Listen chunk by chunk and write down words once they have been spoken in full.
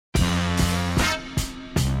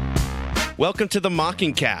Welcome to the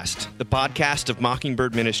Mockingcast, the podcast of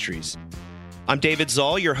Mockingbird Ministries. I'm David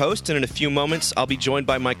Zoll, your host, and in a few moments, I'll be joined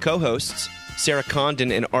by my co-hosts, Sarah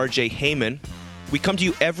Condon and RJ Heyman. We come to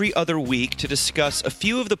you every other week to discuss a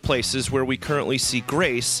few of the places where we currently see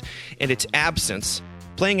grace and its absence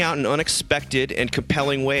playing out in unexpected and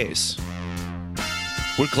compelling ways.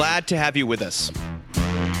 We're glad to have you with us.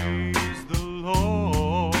 Praise the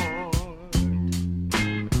Lord.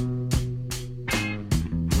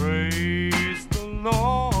 Praise the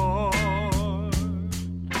Lord.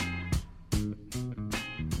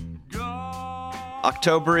 God.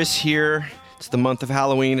 October is here. It's the month of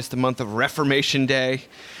Halloween. It's the month of Reformation Day.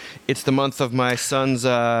 It's the month of my son's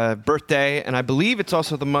birthday, and I believe it's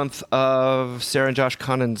also the month of Sarah and Josh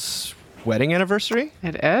Condon's wedding anniversary.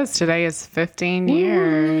 It is. Today is 15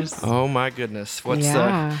 years. Oh my goodness! What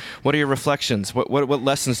are your reflections? What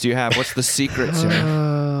lessons do you have? What's the secret,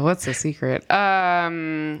 Sarah? What's the secret?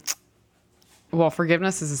 Well,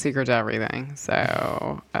 forgiveness is a secret to everything.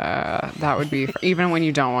 So that would be even when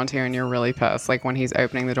you don't want to and you're really pissed, like when he's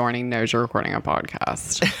opening the door and he knows you're recording a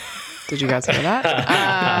podcast. Did you guys hear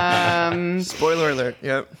that? Spoiler alert.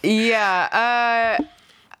 Yep. Yeah.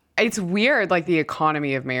 It's weird, like the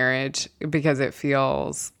economy of marriage, because it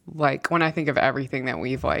feels like when I think of everything that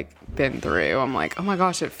we've like been through, I'm like, oh my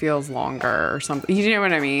gosh, it feels longer or something. You know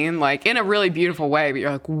what I mean? Like in a really beautiful way, but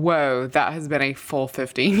you're like, whoa, that has been a full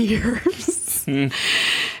 15 years.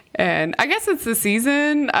 And I guess it's the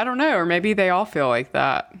season. I don't know. Or maybe they all feel like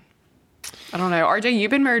that. I don't know. RJ,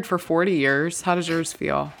 you've been married for 40 years. How does yours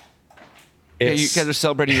feel? Yeah, you guys are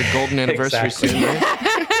celebrating your golden anniversary Exactly. soon,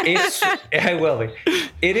 right? I will be.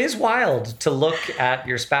 It is wild to look at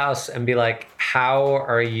your spouse and be like, how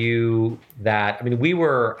are you that? I mean,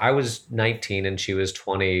 I was 19 and she was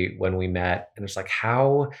 20 when we met. And it's like,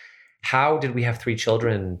 how did we have 3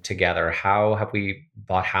 children together? How have we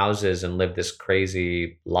bought houses and lived this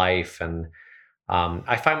crazy life? And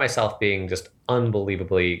I find myself being just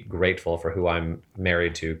unbelievably grateful for who I'm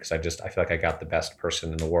married to, because I feel like I got the best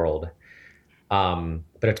person in the world. But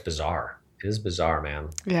it's bizarre. It is bizarre, man.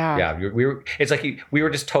 Yeah. It's like we were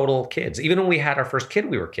just total kids. Even when we had our first kid,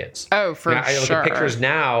 we were kids. Oh, for I look sure. at pictures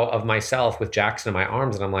now of myself with Jackson in my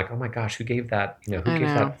arms, and I'm like, oh my gosh, who gave that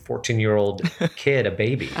 14-year-old kid a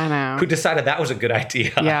baby? I know. Who decided that was a good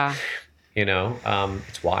idea? Yeah.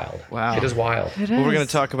 It's wild. Wow. It is wild. Well, we're going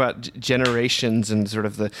to talk about generations and sort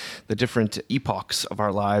of the different epochs of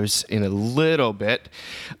our lives in a little bit.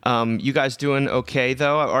 You guys doing okay,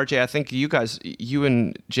 though? RJ, I think you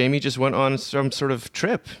and Jamie just went on some sort of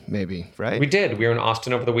trip, maybe, right? We did. We were in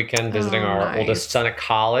Austin over the weekend visiting our nice. oldest son at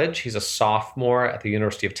college. He's a sophomore at the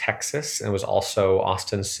University of Texas and was also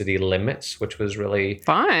Austin City Limits, which was really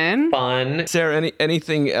Fun. Sarah,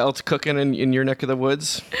 anything else cooking in your neck of the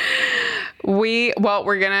woods? We're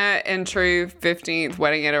gonna, in true 15th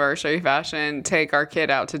wedding anniversary fashion, take our kid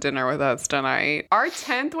out to dinner with us tonight. Our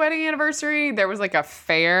 10th wedding anniversary, there was like a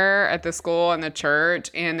fair at the school and the church,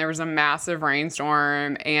 and there was a massive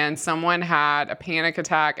rainstorm, and someone had a panic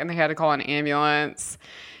attack, and they had to call an ambulance.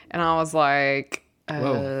 And I was like,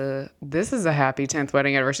 this is a happy 10th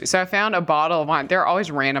wedding anniversary. So I found a bottle of wine. There are always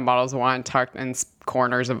random bottles of wine tucked in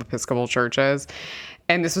corners of Episcopal churches.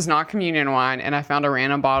 And this was not communion wine. And I found a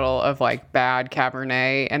random bottle of like bad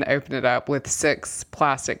Cabernet and opened it up with 6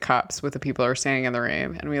 plastic cups with the people who are standing in the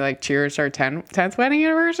room. And we like cheers to our 10th wedding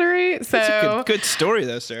anniversary. So That's a good story,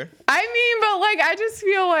 though, Sarah. I mean, but like, I just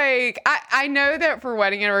feel like I know that for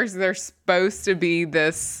wedding anniversaries, they're supposed to be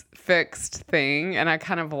this fixed thing. And I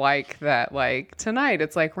kind of like that, like tonight,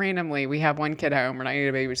 it's like randomly we have one kid home. We're not need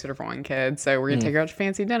a babysitter for one kid. So we're going to take her out to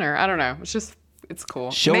fancy dinner. I don't know. It's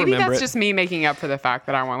cool. Maybe that's just me making up for the fact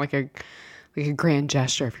that I want like a grand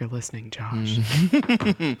gesture. If you're listening, Josh,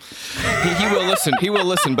 He will listen. He will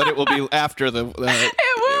listen, but it will be after the.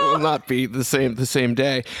 It will not be the same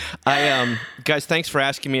day. Guys, thanks for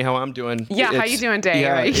asking me how I'm doing. Yeah, how you doing, Dave?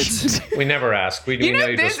 Yeah, Right? We never ask. We You know,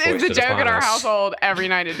 you this just is the foisted joke in upon our us. household every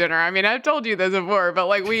night at dinner. I mean, I've told you this before, but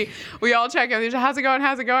like we all check in. How's it going?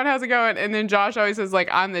 How's it going? How's it going? And then Josh always says like,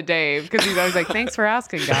 I'm the Dave, because he's always like, thanks for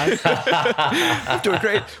asking, guys. I'm doing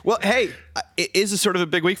great. Well, hey, it is a sort of a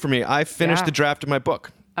big week for me. I finished the draft of my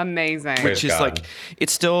book, Amazing. which is God. like,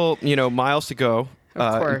 it's still miles to go.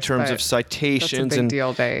 Of course, in terms but of citations that's a big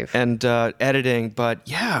deal, Dave. and editing, but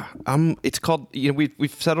yeah, it's called.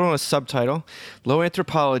 We've settled on a subtitle: Low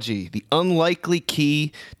Anthropology: The Unlikely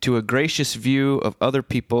Key to a Gracious View of Other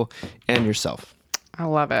People and Yourself. I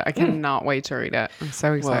love it. I cannot wait to read it. I'm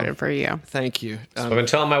so excited for you. Thank you. I've been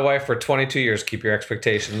telling my wife for 22 years, keep your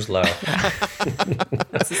expectations low.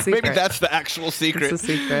 That's the secret. Maybe that's the actual secret. It's a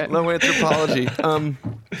secret. Low Anthropology.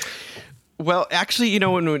 Well, actually, you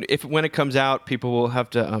know, when it comes out, people will have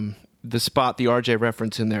to the RJ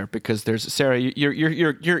reference in there because there's Sarah.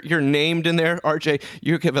 You're named in there, RJ.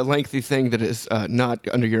 You have a lengthy thing that is not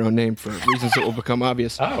under your own name for reasons that will become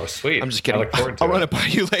obvious. Oh, sweet. I'm just kidding. I look forward to I'll run it by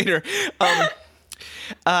you later.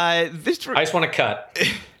 I just want to cut.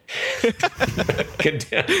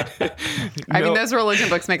 I mean, those religion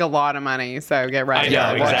books make a lot of money, so get ready.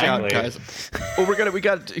 I know, watch exactly. out, guys. Well, we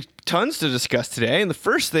got tons to discuss today, and the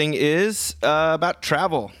first thing is about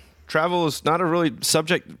travel. Travel is not a really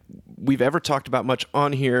subject we've ever talked about much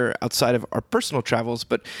on here outside of our personal travels,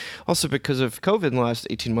 but also because of COVID in the last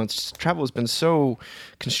 18 months, travel has been so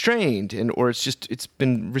constrained or it's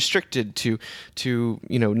been restricted to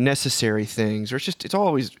necessary things, or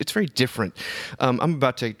it's very different. I'm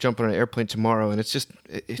about to jump on an airplane tomorrow, and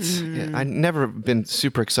I've never been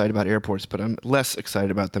super excited about airports, but I'm less excited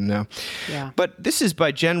about them now. Yeah. But this is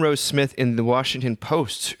by Jen Rose Smith in the Washington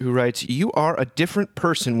Post, who writes, "You are a different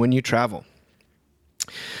person when you travel."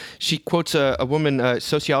 She quotes a woman, a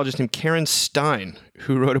sociologist named Karen Stein,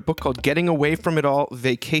 who wrote a book called Getting Away from It All,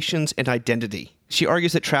 Vacations and Identity. She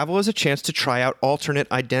argues that travel is a chance to try out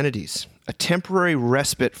alternate identities, a temporary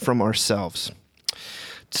respite from ourselves.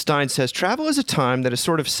 Stein says, travel is a time that is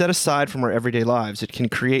sort of set aside from our everyday lives. It can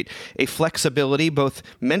create a flexibility, both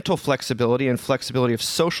mental flexibility and flexibility of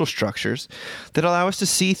social structures, that allow us to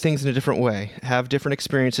see things in a different way, have different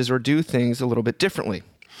experiences, or do things a little bit differently.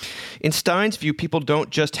 In Stein's view, people don't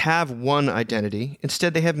just have one identity.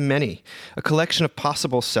 Instead, they have many, a collection of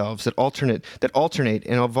possible selves that alternate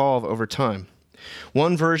and evolve over time.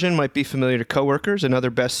 One version might be familiar to coworkers, another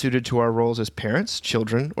best suited to our roles as parents,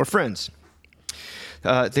 children, or friends.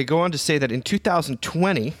 They go on to say that in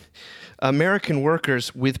 2020, American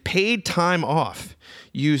workers with paid time off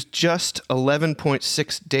used just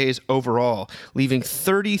 11.6 days overall, leaving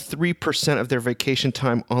 33% of their vacation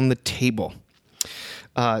time on the table.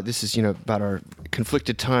 This is, about our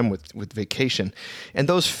conflicted time with vacation. And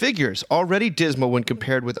those figures, already dismal when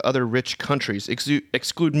compared with other rich countries,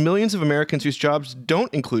 exclude millions of Americans whose jobs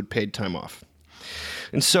don't include paid time off.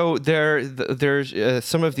 And so there's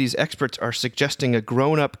some of these experts are suggesting a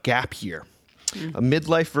grown-up gap year, a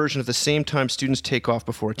midlife version of the same time students take off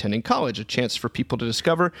before attending college, a chance for people to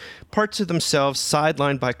discover parts of themselves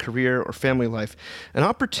sidelined by career or family life, an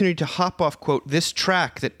opportunity to hop off, quote, this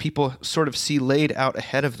track that people sort of see laid out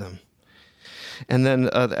ahead of them. And then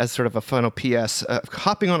as sort of a final PS,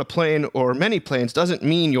 hopping on a plane or many planes doesn't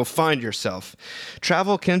mean you'll find yourself.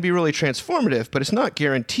 Travel can be really transformative, but it's not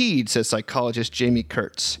guaranteed, says psychologist Jamie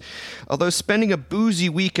Kurtz. Although spending a boozy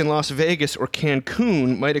week in Las Vegas or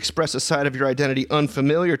Cancun might express a side of your identity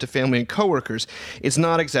unfamiliar to family and coworkers, it's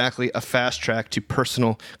not exactly a fast track to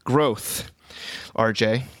personal growth.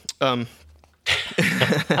 RJ.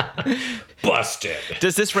 Busted.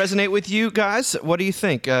 Does this resonate with you guys? What do you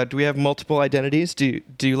think? Do we have multiple identities? Do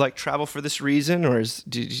you like travel for this reason, or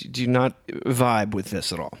do you not vibe with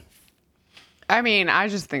this at all? I mean, I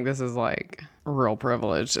just think this is like real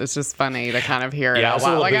privilege. It's just funny to kind of hear it Yeah, out it's a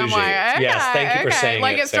little loud. Like, I'm bougie. like, okay, Yes, thank you for saying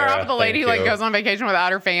like it, it started off Sarah. with the lady who Thank like you. goes on vacation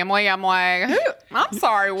without her family. I'm like, who? I'm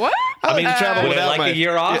sorry, what? I mean, travel Would I without like a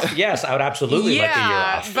year off? Yes, I would absolutely like a year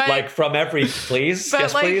off. but- Like from every, please, but,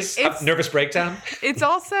 yes, like, please. it's- Nervous breakdown. It's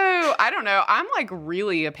also, I don't know, I'm like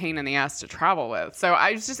really a pain in the ass to travel with. So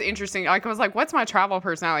it's just interesting. Like I was like, what's my travel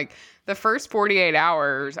personality? Like the first 48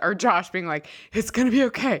 hours are Josh being like, it's going to be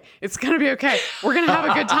okay. It's going to be okay. We're going to have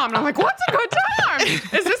a good time. And I'm like, what's a good time? Is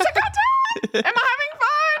this a good time? Am I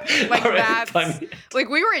having fun? Like All right, that's fun. like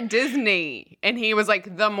we were at Disney and he was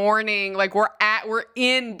like the morning, like we're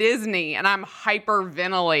in Disney and I'm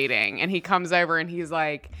hyperventilating and he comes over and he's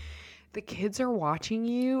like, the kids are watching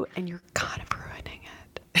you and you're kind of ruining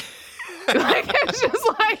it. Like it's just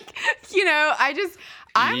like,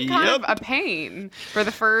 I'm kind of a pain for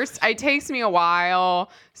the first. It takes me a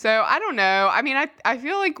while. So I don't know. I mean, I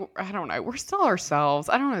feel like, I don't know. We're still ourselves.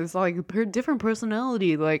 I don't know. It's like a different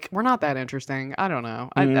personality. Like we're not that interesting. I don't know.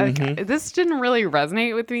 This didn't really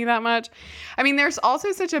resonate with me that much. I mean, there's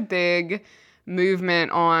also such a big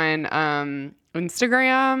movement on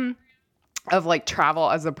Instagram of like travel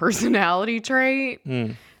as a personality trait.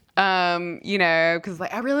 Because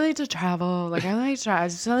like I really like to travel. Like I like to travel. I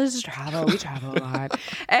just like to travel. We travel a lot,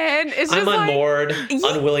 and it's just I'm like, unmoored,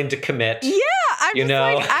 unwilling to commit. yeah, I'm You just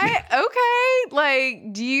know?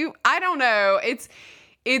 like, do you? I don't know.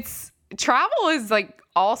 It's travel is like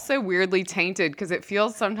also weirdly tainted because it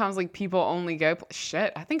feels sometimes like people only go.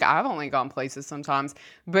 Shit, I think I've only gone places sometimes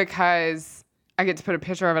because I get to put a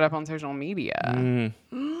picture of it up on social media.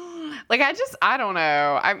 Like, I don't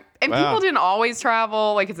know. And Wow. people didn't always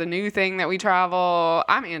travel. Like, it's a new thing that we travel.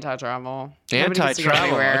 I'm anti-travel. Nobody gets to go Anti-travel.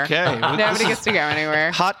 anywhere. Okay. Nobody gets to go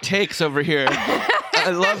anywhere. Hot takes over here. I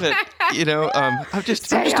love it. I'm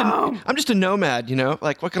just a nomad.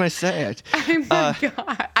 Like, what can I say? Oh my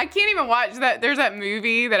God. I can't even watch that. There's that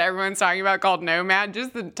movie that everyone's talking about called Nomad.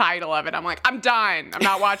 Just the title of it. I'm like, I'm done. I'm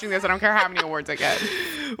not watching this. I don't care how many awards I get.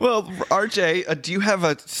 Well, RJ, do you have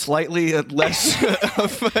a slightly less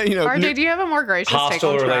of, RJ, do you have a more gracious take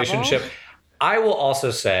hostile on travel? relationship? I will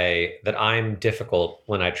also say that I'm difficult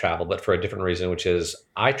when I travel, but for a different reason, which is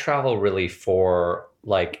I travel really for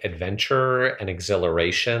like adventure and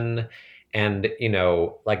exhilaration. And,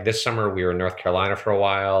 like this summer we were in North Carolina for a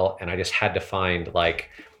while, and I just had to find like,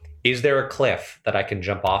 is there a cliff that I can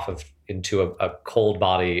jump off of into a cold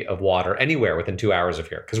body of water anywhere within 2 hours of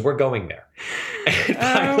here? Because we're going there. And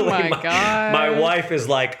finally, God. my wife is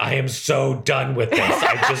like, I am so done with this.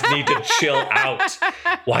 I just need to chill out.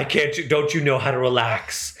 Why don't you know how to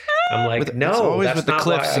relax? I'm like, it's no, always that's with the not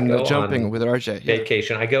cliffs why I and the go jumping on with RJ. Yeah.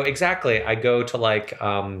 vacation. I go to like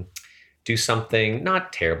do something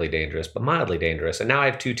not terribly dangerous, but mildly dangerous. And now I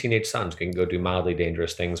have 2 teenage sons who can go do mildly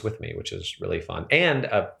dangerous things with me, which is really fun. And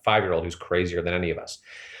a 5-year-old who's crazier than any of us.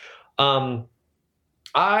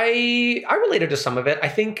 I related to some of it. I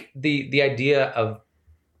think the idea of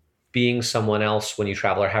being someone else when you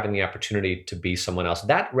travel, or having the opportunity to be someone else,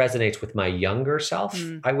 that resonates with my younger self,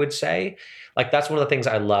 I would say. Like, that's one of the things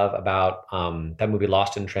I love about that movie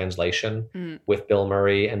Lost in Translation with Bill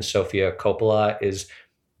Murray and Sofia Coppola, is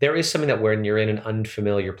there is something that when you're in an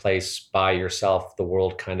unfamiliar place by yourself, the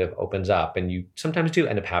world kind of opens up, and you sometimes do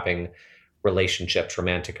end up having relationships,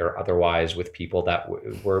 romantic or otherwise, with people that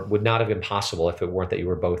would not have been possible if it weren't that you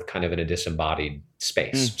were both kind of in a disembodied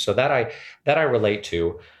space. So that I relate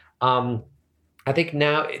to. I think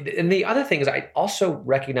now, and the other thing is, I also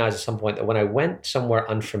recognized at some point that when I went somewhere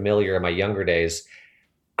unfamiliar in my younger days,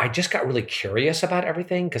 I just got really curious about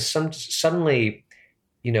everything, because suddenly,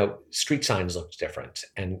 street signs looked different,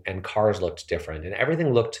 and cars looked different, and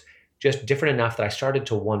everything looked just different enough that I started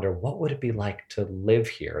to wonder, what would it be like to live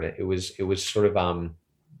here? And it was sort of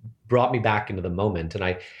brought me back into the moment. And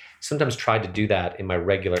I sometimes tried to do that in my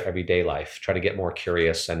regular everyday life, try to get more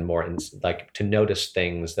curious and more like to notice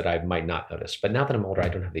things that I might not notice. But now that I'm older, I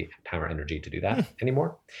don't have the time or energy to do that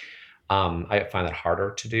anymore. I find that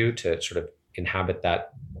harder to do, to sort of inhabit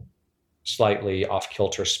that slightly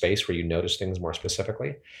off-kilter space where you notice things more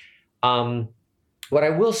specifically. What I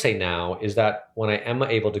will say now is that when I am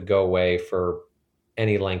able to go away for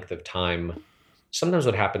any length of time, sometimes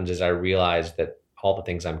what happens is I realize that all the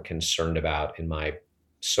things I'm concerned about in my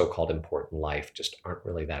so-called important life just aren't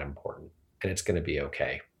really that important, and it's going to be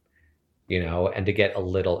okay. And to get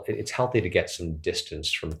it's healthy to get some distance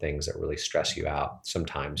from things that really stress you out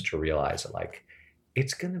sometimes, to realize that like,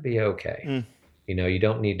 it's going to be okay. You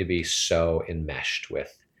don't need to be so enmeshed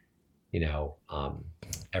with,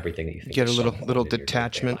 everything that you think. Get a is so little important in your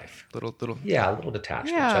detachment, day-to-day life. little. Yeah, a little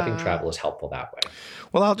detachment. So I think travel is helpful that way.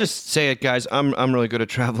 Well, I'll just say it, guys. I'm really good at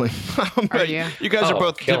traveling. Are you? You guys are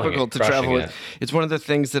both killing difficult it, to crushing travel it. with. It's one of the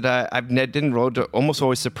things that didn't roll to, almost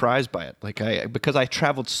always surprised by it. Like because I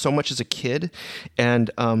traveled so much as a kid,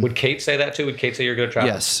 and Would Kate say that too? Would Kate say you're good at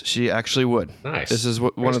travel? yes, she actually would. Nice. This is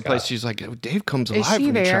one of the places she's like, oh, Dave comes alive Is she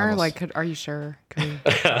when he there? travels. Like, are you sure?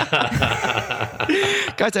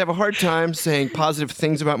 Guys, I have a hard time saying positive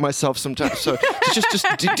things about myself sometimes, so just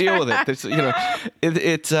deal with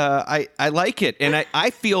it. I like it, and I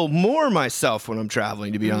feel more myself when I'm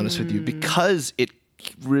traveling, to be honest with you, because it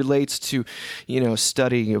relates to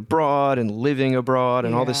studying abroad and living abroad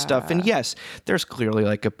and all this stuff. And yes, there's clearly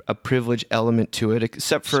like a privilege element to it,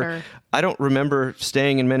 except for Sure. I don't remember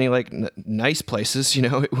staying in many like nice places.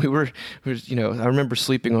 We were I remember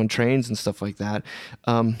sleeping on trains and stuff like that.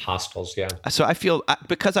 Hostels, yeah. So I feel,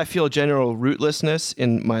 because I feel general rootlessness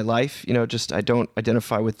in my life, just I don't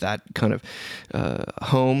identify with that kind of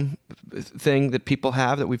home thing that people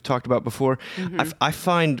have that we've talked about before. I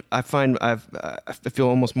feel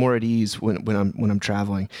almost more at ease when I'm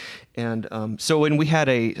traveling. And so when we had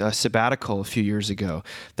a sabbatical a few years ago,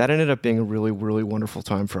 that ended up being a really, really wonderful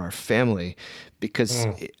time for our family, because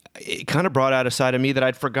it kind of brought out a side of me that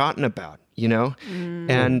I'd forgotten about,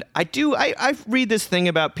 And I read this thing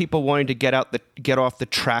about people wanting to get off the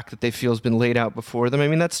track that they feel has been laid out before them. I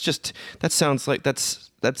mean, that sounds like that's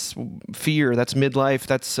fear. That's midlife.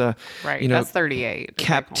 That's Right. That's 38.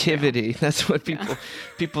 captivity. That's what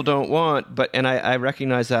people don't want. And I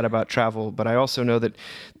recognize that about travel, but I also know that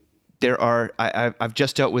I've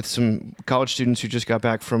just dealt with some college students who just got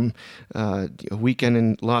back from a weekend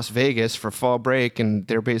in Las Vegas for fall break, and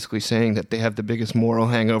they're basically saying that they have the biggest moral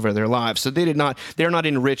hangover of their lives. So they're not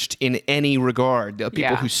enriched in any regard. The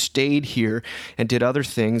people who stayed here and did other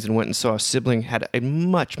things and went and saw a sibling had a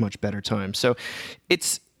much, much better time. So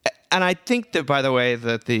and I think that, by the way,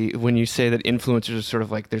 that when you say that influencers are sort of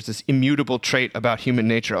like, there's this immutable trait about human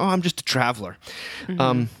nature. Oh, I'm just a traveler.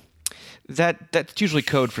 Mm-hmm. That's usually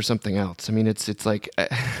code for something else. I mean, it's like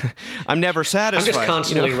I'm never satisfied. I'm just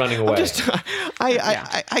constantly running away.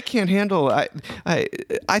 I can't handle.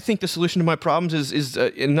 I think the solution to my problems is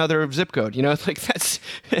another zip code. It's like that's.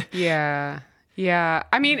 Yeah.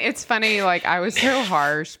 I mean, it's funny. Like, I was so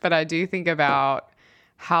harsh, but I do think about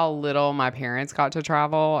how little my parents got to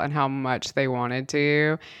travel and how much they wanted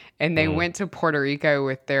to. And they went to Puerto Rico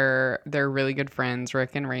with their really good friends,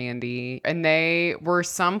 Rick and Randy. And they were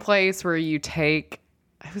someplace where it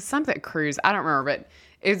was something cruise. I don't remember, but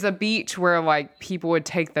it's a beach where like people would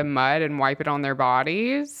take the mud and wipe it on their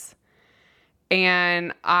bodies.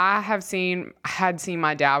 And I had seen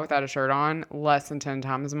my dad without a shirt on less than 10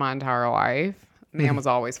 times in my entire life. Man was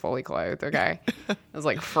always fully clothed, okay? It was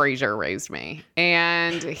like Frasier raised me.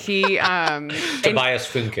 And he... Tobias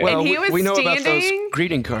Funke. Well, and he was we know standing, about those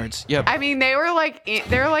greeting cards. Yep. I mean, they're like in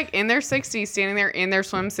their 60s, standing there in their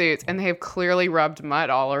swimsuits, and they have clearly rubbed mud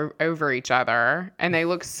all over each other. And they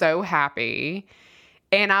look so happy.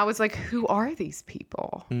 And I was like, who are these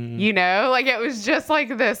people? Like it was just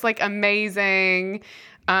like this like amazing...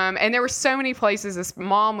 and there were so many places. This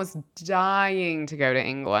mom was dying to go to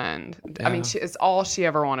England. Yeah. I mean, it's all she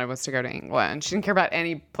ever wanted was to go to England. She didn't care about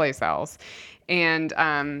any place else. And,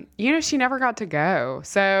 she never got to go.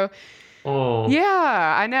 So,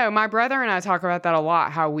 yeah, I know. My brother and I talk about that a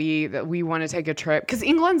lot, how we want to take a trip. Because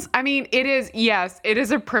England's, I mean, it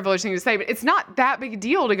is a privileged thing to say, but it's not that big a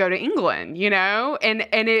deal to go to England, And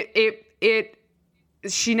it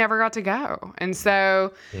she never got to go. And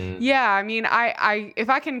so, I mean, I if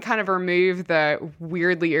I can kind of remove the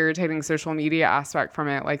weirdly irritating social media aspect from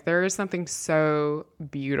it, like there is something so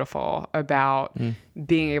beautiful about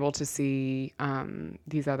being able to see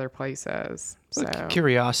these other places. So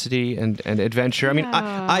curiosity and adventure. I mean,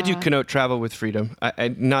 I do connote travel with freedom.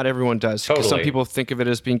 Not everyone does. Totally. Some people think of it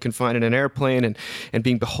as being confined in an airplane and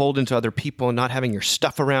being beholden to other people and not having your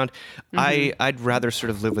stuff around. I'd rather sort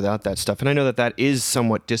of live without that stuff. And I know that is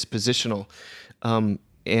somewhat dispositional. Or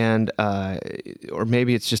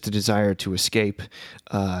maybe it's just a desire to escape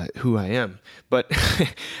who I am. But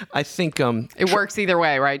I think it works either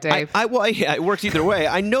way, right, Dave? It works either way.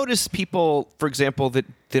 I notice people, for example, that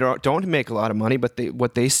don't make a lot of money, but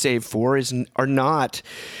what they save for are not,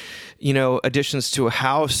 additions to a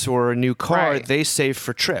house or a new car. Right. They save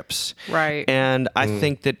for trips. Right. And I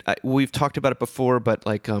think that we've talked about it before, but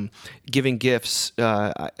like giving gifts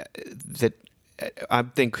that. I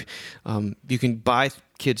think you can buy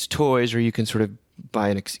kids toys, or you can sort of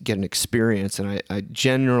get an experience, and I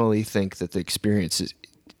generally think that the experience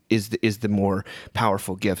is the more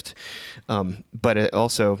powerful gift. But it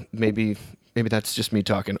also maybe that's just me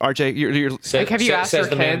talking. RJ, you're have you asked your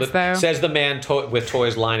kids though? Says the man with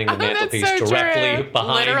toys lining the mantelpiece so directly true.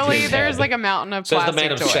 behind. Literally, his there's head. like a mountain of Says plastic the man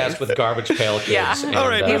toys. obsessed with Garbage Pail Kids. Yeah. And, All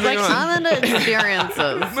right, He's like, Moving on. I'm into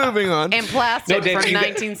experiences. moving on. And plastic No, Dave, from you got-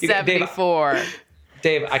 1974.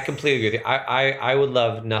 Dave, I completely agree with you. I would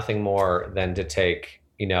love nothing more than to take,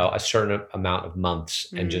 a certain amount of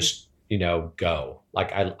months and just, go.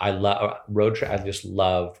 Like I love road trip. I just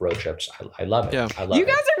love road trips. I love it. Yeah. I love You it.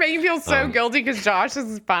 guys are making me feel so guilty because Josh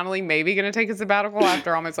is finally maybe going to take a sabbatical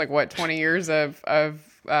after almost 20 years of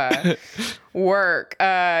work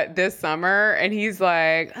this summer. And he's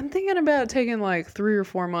like, I'm thinking about taking 3 or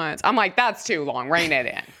 4 months. I'm like, that's too long. Rein it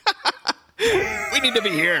in. We need to be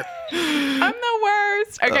here. I'm the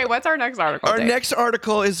worst. Okay, what's our next article? Our Dave? next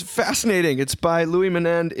article is fascinating. It's by Louis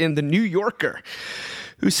Menand in The New Yorker,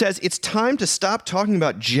 who says it's time to stop talking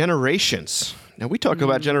about generations. Now, we talk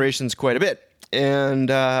about generations quite a bit, and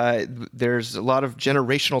there's a lot of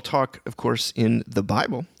generational talk, of course, in the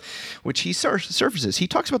Bible, which he surfaces. He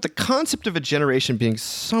talks about the concept of a generation being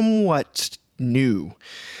somewhat new.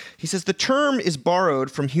 He says the term is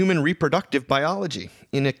borrowed from human reproductive biology.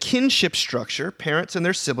 In a kinship structure, parents and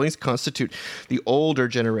their siblings constitute the older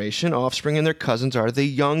generation. Offspring and their cousins are the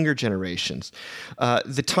younger generations.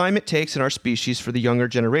 The time it takes in our species for the younger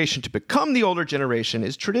generation to become the older generation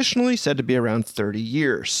is traditionally said to be around 30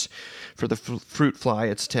 years. For the fruit fly,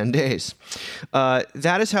 it's 10 days.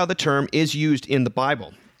 That is how the term is used in the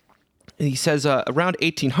Bible. And he says around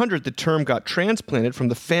 1800, the term got transplanted from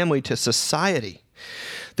the family to society.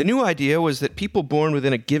 The new idea was that people born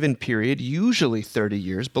within a given period, usually 30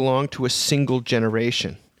 years, belong to a single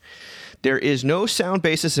generation. There is no sound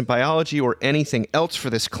basis in biology or anything else for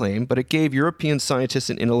this claim, but it gave European scientists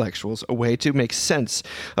and intellectuals a way to make sense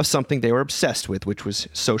of something they were obsessed with, which was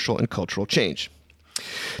social and cultural change.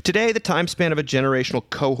 Today, the time span of a generational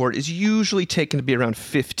cohort is usually taken to be around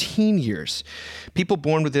 15 years. People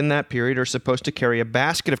born within that period are supposed to carry a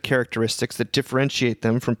basket of characteristics that differentiate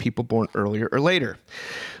them from people born earlier or later.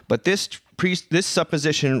 But this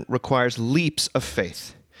supposition requires leaps of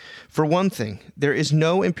faith. For one thing, there is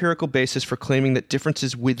no empirical basis for claiming that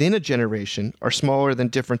differences within a generation are smaller than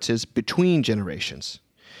differences between generations.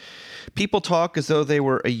 People talk as though there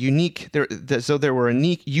were a unique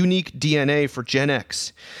DNA for Gen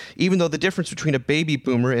X, even though the difference between a baby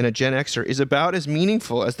boomer and a Gen Xer is about as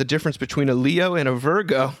meaningful as the difference between a Leo and a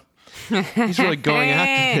Virgo. He's really going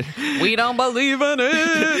after it. We don't believe in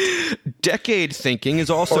it. Decade thinking is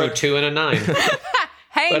also Or a 2 and a 9.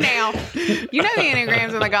 Hey, now, you know the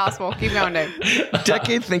Enneagram's in the gospel. Keep going, Dave.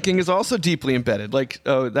 Decade thinking is also deeply embedded. Like,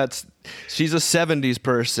 she's a 70s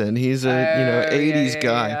person. He's a 80s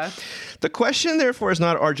guy. Yeah. The question, therefore, is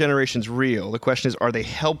not are generations real? The question is, are they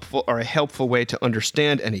helpful? Are a helpful way to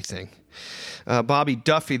understand anything? Bobby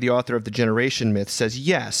Duffy, the author of The Generation Myth, says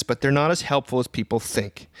yes, but they're not as helpful as people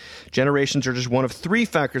think. Generations are just one of 3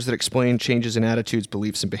 factors that explain changes in attitudes,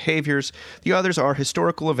 beliefs, and behaviors. The others are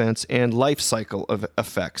historical events and life cycle of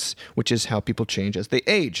effects, which is how people change as they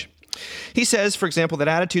age. He says, for example, that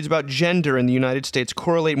attitudes about gender in the United States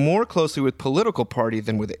correlate more closely with political party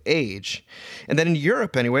than with age. And that in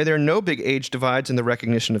Europe, anyway, there are no big age divides in the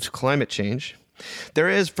recognition of climate change. There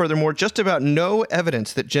is, furthermore, just about no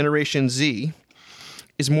evidence that Generation Z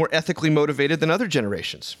is more ethically motivated than other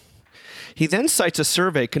generations. He then cites a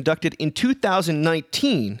survey conducted in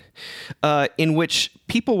 2019 in which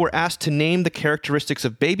people were asked to name the characteristics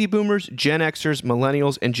of baby boomers, Gen Xers,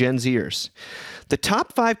 millennials, and Gen Zers. The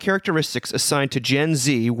top 5 characteristics assigned to Gen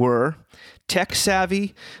Z were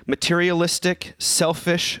tech-savvy, materialistic,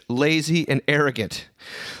 selfish, lazy, and arrogant.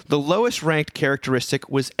 The lowest ranked characteristic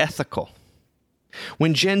was ethical.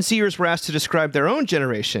 When Gen Zers were asked to describe their own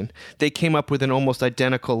generation, they came up with an almost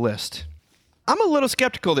identical list. I'm a little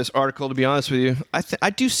skeptical of this article, to be honest with you. I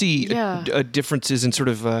do see differences in sort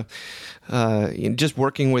of just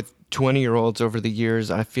working with 20-year-olds over the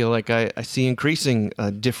years. I feel like I see increasing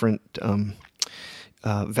different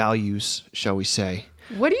values, shall we say.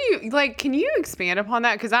 What do you like? Can you expand upon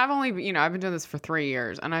that? Because I've been doing this for 3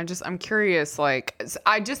 years, and I'm curious. Like, so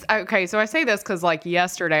I say this because like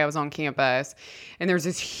yesterday I was on campus, and there's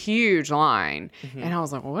this huge line, and I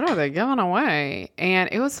was like, what are they giving away? And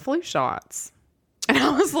it was flu shots, and I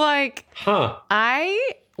was like,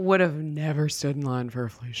 I would have never stood in line for a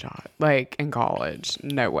flu shot, like in college.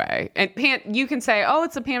 No way. And you can say, oh,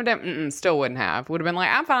 it's a pandemic. Still wouldn't have. Would have been like,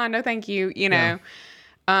 I'm fine. No, thank you. You know. Yeah.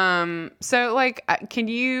 So like, can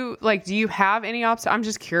you like, do you have any I'm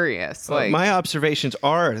just curious. Like, my observations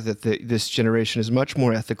are that this generation is much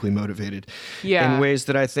more ethically motivated Yeah. in ways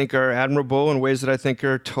that I think are admirable and ways that I think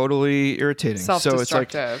are totally irritating.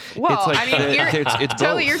 self-destructive. So it's like, it's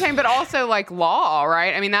totally both. irritating, but also like law,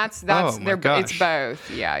 right? I mean, that's Oh, my gosh. it's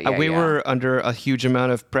both. Yeah. We were under a huge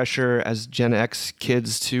amount of pressure as Gen X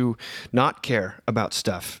kids to not care about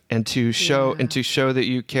stuff and to show that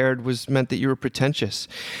you cared meant that you were pretentious.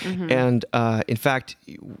 And in fact,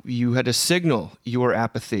 you had to signal your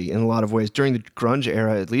apathy in a lot of ways. During the grunge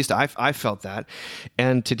era, at least, I felt that.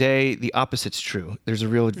 And today, the opposite's true. There's a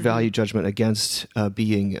real value judgment against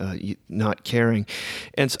being not caring.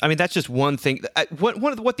 And so, I mean, that's just one thing.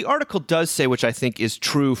 What the article does say, which I think is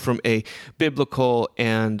true from a biblical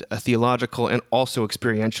and a theological and also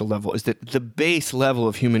experiential level, is that the base level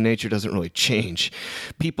of human nature doesn't really change.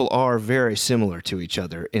 People are very similar to each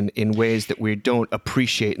other in ways that we don't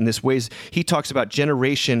appreciate. In this ways, he talks about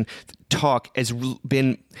generation talk has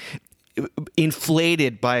been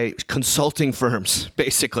inflated by consulting firms,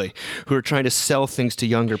 basically, who are trying to sell things to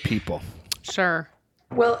younger people. Sure.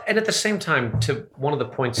 Well, and at the same time, to one of the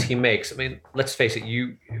points he makes, I mean, let's face it,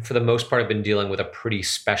 you, for the most part, have been dealing with a pretty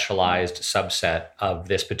specialized subset of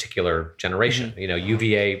this particular generation. You know,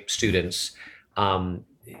 UVA students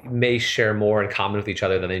may share more in common with each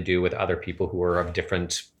other than they do with other people who are of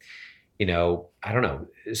different, you know, I don't know,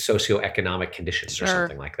 socioeconomic conditions or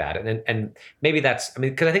something like that. And maybe that's, I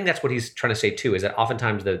mean, because I think that's what he's trying to say too, is that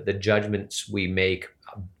oftentimes the judgments we make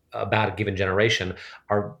about a given generation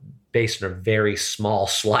are based on a very small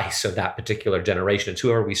slice of that particular generation. It's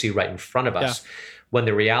whoever we see right in front of us. When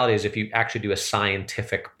the reality is, if you actually do a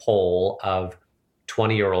scientific poll of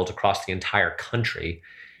 20-year-olds across the entire country,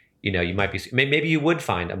 you might be, maybe you would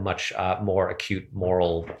find a much more acute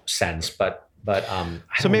moral sense, but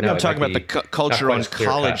So maybe I'm talking about the culture on clear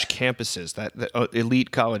college cut. campuses, that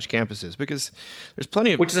elite college campuses, because there's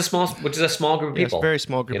plenty of which is a small group of yes, people. very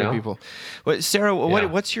small group you of know? people. Well, Sarah, Yeah.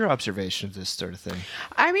 what's your observation of this sort of thing?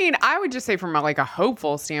 I mean, I would just say from a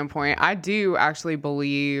hopeful standpoint, I do actually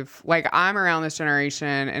believe, like, I'm around this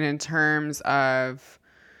generation, and in terms of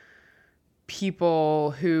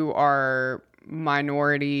people who are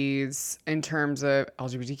minorities, in terms of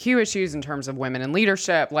LGBTQ issues, in terms of women in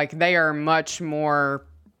leadership, like, they are much more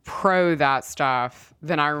pro that stuff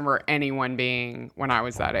than I remember anyone being when I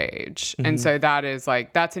was that age. And so that is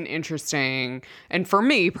like, that's an interesting, and for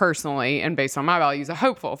me personally, and based on my values, a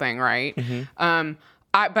hopeful thing, right? I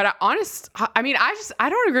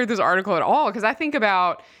don't agree with this article at all, because I think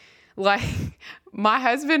about, like, my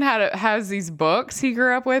husband has these books he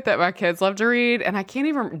grew up with that my kids love to read, and I can't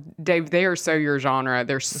even, Dave, they are so your genre.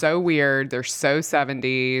 They're so weird. They're so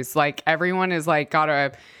 70s. Like, everyone is like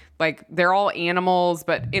they're all animals,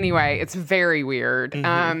 but anyway, it's very weird.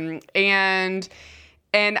 And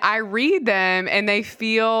I read them, and they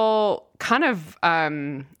feel kind of, I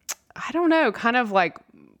don't know, kind of like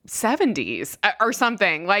 70s or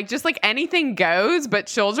something, like, just like anything goes but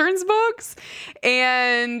children's books.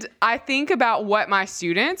 And I think about what my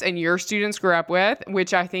students and your students grew up with,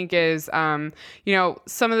 which I think is, some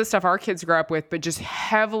of the stuff our kids grew up with, but just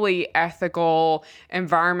heavily ethical,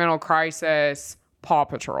 environmental crisis, Paw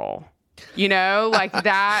Patrol. Like,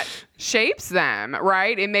 that shapes them,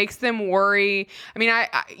 right? It makes them worry. I mean,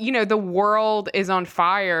 I the world is on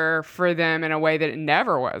fire for them in a way that it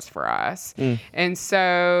never was for us. And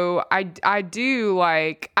so I do,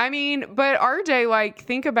 like, I mean, but RJ, like,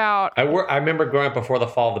 think about. I remember growing up before the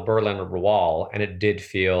fall of the Berlin Wall, and it did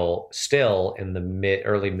feel still in the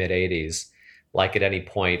early mid 80s. Like, at any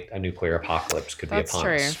point, a nuclear apocalypse could be upon us. That's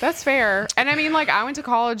true. That's fair. And I mean, like, I went to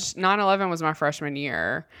college, 9/11 was my freshman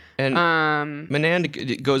year. And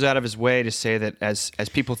Menand goes out of his way to say that as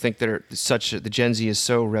people think that the Gen Z is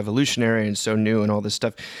so revolutionary and so new and all this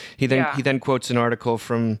stuff, he then quotes an article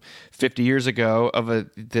from 50 years ago of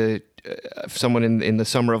someone in the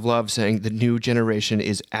Summer of Love saying the new generation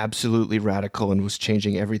is absolutely radical and was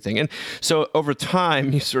changing everything. And so over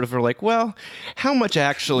time, you sort of are like, well, how much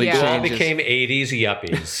actually Yeah. We all changes? became 80s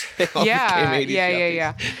yuppies. Yeah. became 80s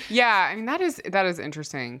yuppies. Yeah. I mean, that is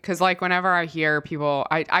interesting. Cause, like, whenever I hear people,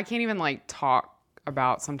 I can't even, like, talk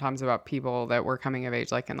sometimes about people that were coming of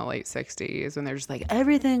age, like, in the late 60s, and they're just like,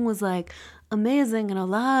 everything was, like, amazing and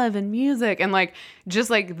alive and music. And, like, just,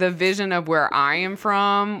 like, the vision of where I am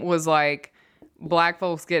from was, like, Black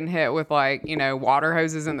folks getting hit with, like, water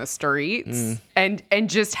hoses in the streets, and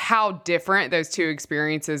just how different those two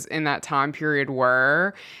experiences in that time period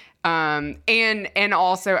were. And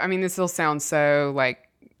also, I mean, this will sound so, like,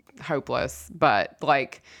 hopeless, but,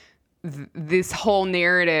 like, this whole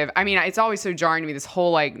narrative, I mean, it's always so jarring to me, this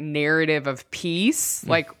whole, like, narrative of peace,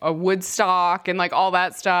 like a Woodstock and, like, all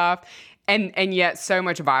that stuff, and yet so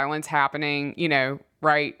much violence happening,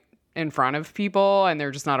 right in front of people, and they're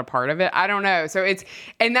just not a part of it. I don't know. So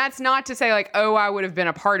and that's not to say, like, oh, I would have been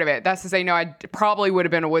a part of it. That's to say, no, I probably would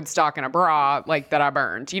have been a Woodstock and a bra, like, that I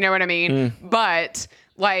burned. You know what I mean? But,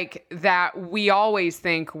 like, that we always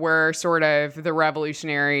think we're sort of the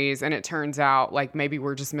revolutionaries, and it turns out, like, maybe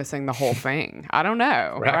we're just missing the whole thing. I don't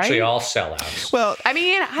know. We're actually right? all sellouts. Well, I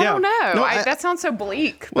mean, I don't know. No, That sounds so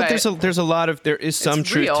bleak. well, but there is some it's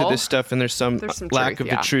truth to real. this stuff, and there's some lack truth, of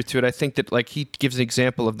the truth to it. I think that, like, he gives an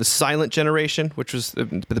example of the silent generation, which was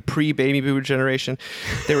the pre-baby boomer generation.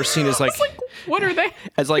 They were seen as, like, what are they?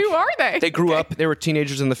 as, like, who are they? They grew up. They were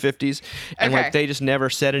teenagers in the 50s, and Okay. like, they just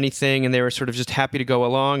never said anything, and they were sort of just happy to go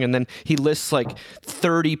along. And then he lists, like,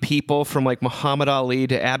 30 people, from, like, Muhammad Ali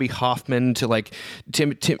to Abby Hoffman to, like,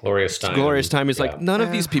 Tim Gloria Steinem. Gloria Steinem is like, none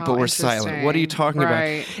of these people how were silent. What are you talking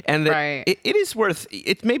interesting. about? And that Right. it is worth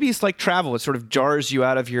it. Maybe it's like travel. It sort of jars you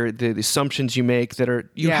out of the assumptions you make that are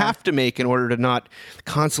you Yeah. have to make in order to not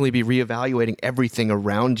constantly be reevaluating everything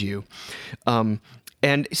around you.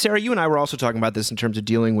 And Sarah, you and I were also talking about this in terms of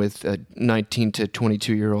dealing with 19 to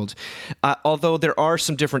 22-year-olds. Although there are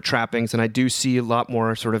some different trappings, and I do see a lot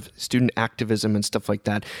more sort of student activism and stuff like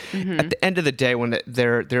that. At the end of the day, when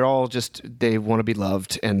they're all just, they want to be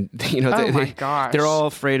loved, and my gosh. they're all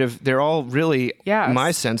afraid of. They're all really, Yes. in my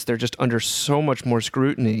sense, they're just under so much more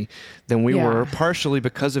scrutiny than we Yeah. were, partially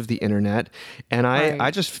because of the internet. And Right.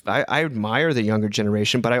 I admire the younger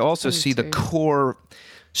generation, but I also see the too. core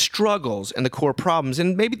struggles and the core problems,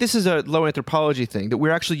 and maybe this is a low anthropology thing, that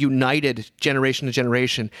we're actually united generation to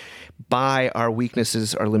generation by our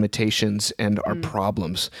weaknesses, our limitations, and our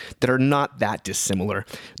problems that are not that dissimilar.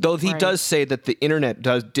 Though he does say that the internet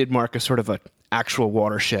did mark a sort of a actual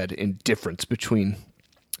watershed in difference between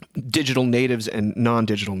digital natives and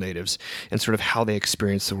non-digital natives and sort of how they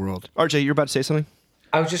experience the world. RJ, you're about to say something?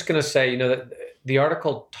 I was just going to say, that the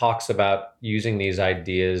article talks about using these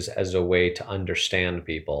ideas as a way to understand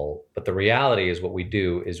people, but the reality is what we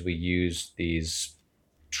do is we use these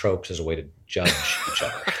tropes as a way to judge each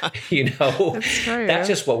other. That's true. That's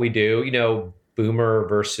just what we do. Boomer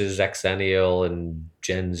versus Xennial and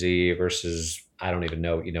Gen Z versus I don't even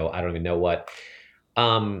know what.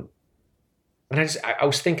 And I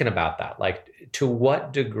was thinking about that, like, to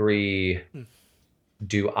what degree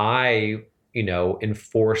do I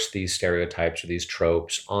enforce these stereotypes or these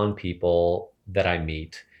tropes on people that I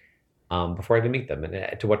meet before I even meet them?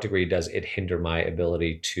 And to what degree does it hinder my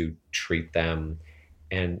ability to treat them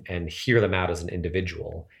and hear them out as an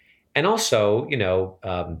individual? And also,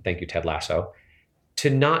 thank you, Ted Lasso, to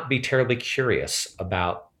not be terribly curious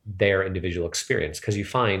about their individual experience. Because you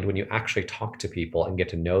find when you actually talk to people and get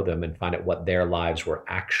to know them and find out what their lives were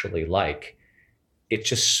actually like, it's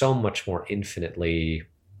just so much more infinitely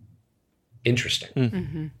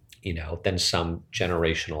interesting, than some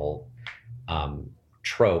generational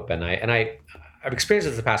trope. And I've experienced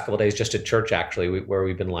this the past couple of days just at church, actually, where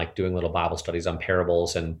we've been like doing little Bible studies on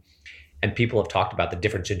parables, and people have talked about the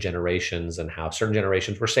difference in generations and how certain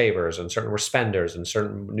generations were savers and certain were spenders and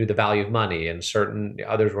certain knew the value of money and certain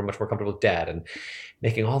others were much more comfortable with debt, and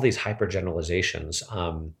making all these hyper generalizations.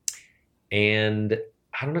 And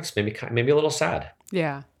I don't know, it's maybe a little sad.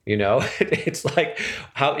 Yeah. It's like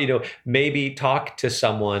how, maybe talk to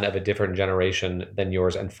someone of a different generation than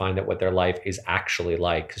yours and find out what their life is actually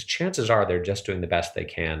like. Because chances are they're just doing the best they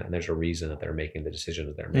can. And there's a reason that they're making the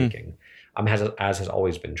decisions they're making, as has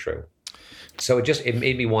always been true. So it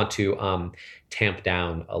made me want to tamp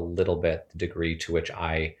down a little bit the degree to which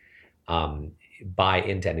I buy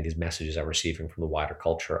into any of these messages I'm receiving from the wider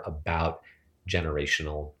culture about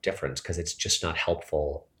generational difference, because it's just not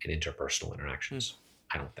helpful in interpersonal interactions.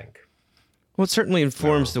 I don't think. Well, it certainly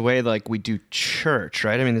informs the way like we do church,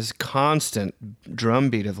 right? I mean, this constant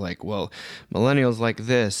drumbeat of like, well, millennials like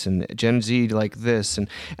this and Gen Z like this. And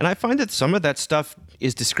I find that some of that stuff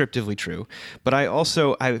is descriptively true. But I will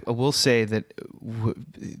say that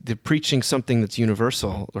the preaching something that's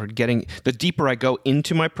universal, or the deeper I go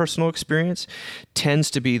into my personal experience,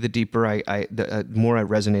 tends to be the deeper the more I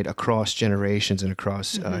resonate across generations and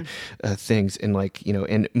across things. And like,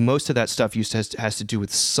 and most of that stuff has to do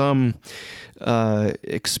with some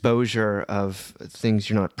exposure of things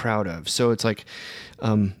you're not proud of. So it's like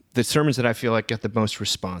the sermons that I feel like get the most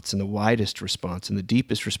response and the widest response and the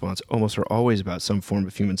deepest response almost are always about some form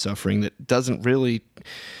of human suffering that doesn't really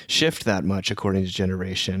shift that much according to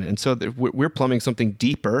generation. And so we're plumbing something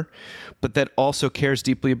deeper, but that also cares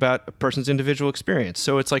deeply about a person's individual experience.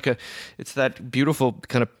 So it's like it's that beautiful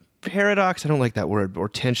kind of paradox. I don't like that word, or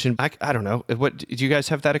tension. I don't know. What do you guys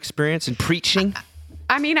have that experience in preaching?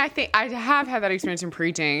 I mean, I think I have had that experience in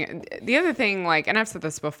preaching. The other thing, like, and I've said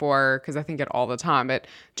this before because I think it all the time, but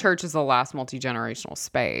church is the last multi-generational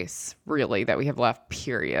space, really, that we have left,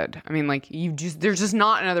 period. I mean, like, there's just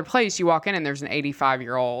not another place you walk in and there's an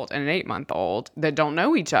 85-year-old and an 8-month-old that don't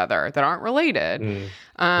know each other, that aren't related.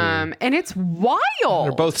 And it's wild.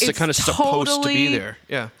 They're both kind of supposed to be there.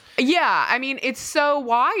 Yeah. Yeah. I mean, it's so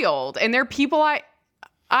wild. And there are people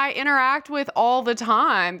I interact with all the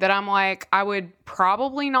time that I'm like, I would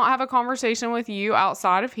probably not have a conversation with you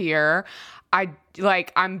outside of here.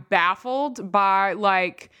 I'm baffled by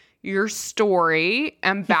like your story.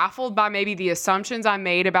 I'm baffled by maybe the assumptions I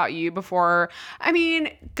made about you before. I mean,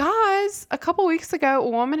 guys, a couple weeks ago, a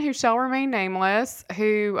woman who shall remain nameless,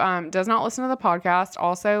 who does not listen to the podcast,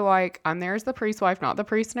 also like, I'm there as the priest's wife, not the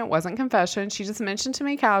priest, and it wasn't confession. She just mentioned to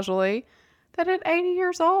me casually that at 80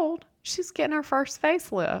 years old, she's getting her first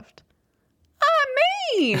facelift.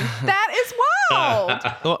 I mean, that is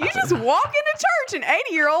wild. You just walk into church and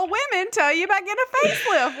 80-year-old women tell you about getting a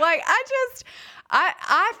facelift. Like,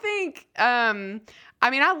 I think, I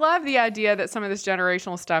mean, I love the idea that some of this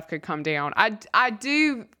generational stuff could come down. I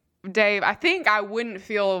do, Dave, I think I wouldn't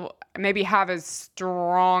maybe have as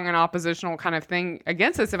strong an oppositional kind of thing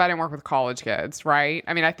against this if I didn't work with college kids, right?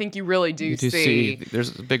 I mean, I think you really do see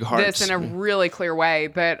there's big hearts this in a really clear way,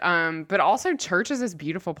 but also church is this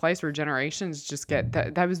beautiful place where generations just get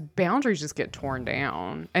those boundaries just get torn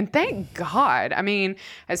down. And thank God. I mean,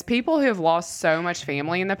 as people who have lost so much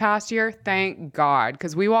family in the past year, thank God,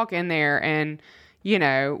 because we walk in there and,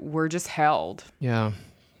 we're just held. Yeah.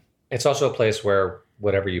 It's also a place where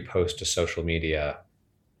whatever you post to social media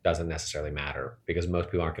doesn't necessarily matter because most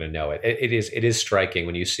people aren't going to know it. It is striking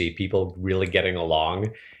when you see people really getting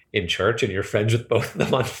along in church and you're friends with both of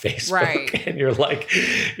them on Facebook, Right. and you're like,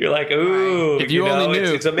 ooh, If you only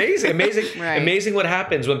knew. it's amazing, Right. amazing what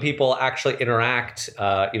happens when people actually interact,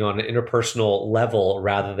 on an interpersonal level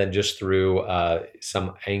rather than just through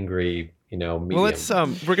some angry, medium. Well, let's.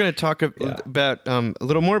 We're going to talk about a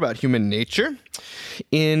little more about human nature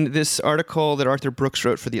in this article that Arthur Brooks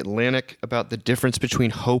wrote for The Atlantic about the difference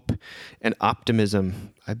between hope and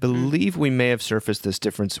optimism. I believe we may have surfaced this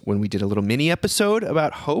difference when we did a little mini episode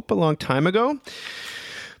about hope a long time ago.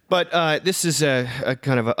 But this is a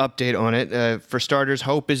kind of an update on it. For starters,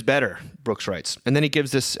 hope is better, Brooks writes. And then he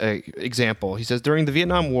gives this example. He says, during the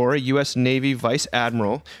Vietnam War, a U.S. Navy vice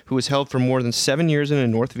admiral who was held for more than 7 years in a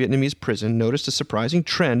North Vietnamese prison noticed a surprising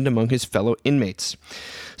trend among his fellow inmates.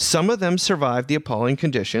 Some of them survived the appalling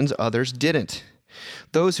conditions, others didn't.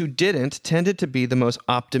 Those who didn't tended to be the most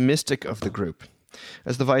optimistic of the group.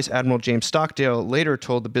 As the Vice Admiral James Stockdale later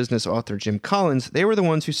told the business author Jim Collins, they were the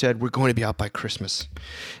ones who said, we're going to be out by Christmas.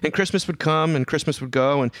 And Christmas would come, and Christmas would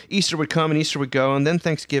go, and Easter would come, and Easter would go, and then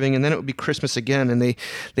Thanksgiving, and then it would be Christmas again, and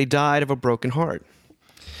they died of a broken heart.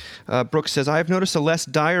 Brooks says, I have noticed a less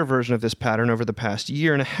dire version of this pattern over the past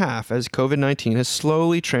year and a half as COVID-19 has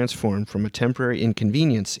slowly transformed from a temporary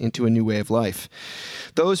inconvenience into a new way of life.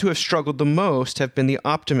 Those who have struggled the most have been the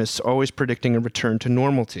optimists always predicting a return to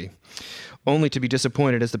normality, only to be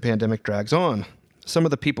disappointed as the pandemic drags on. Some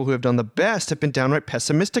of the people who have done the best have been downright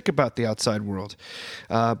pessimistic about the outside world,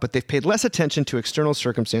 but they've paid less attention to external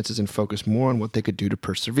circumstances and focused more on what they could do to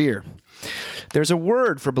persevere. There's a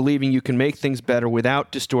word for believing you can make things better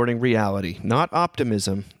without distorting reality, not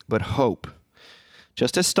optimism, but hope.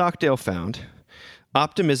 Just as Stockdale found,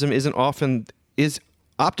 optimism often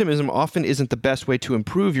isn't the best way to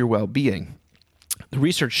improve your well-being. The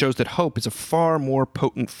research shows that hope is a far more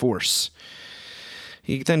potent force.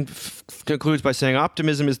 He then concludes by saying,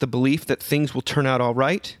 optimism is the belief that things will turn out all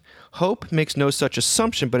right. Hope makes no such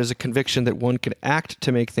assumption, but is a conviction that one can act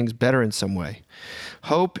to make things better in some way.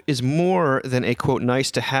 Hope is more than a, quote, nice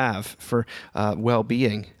to have for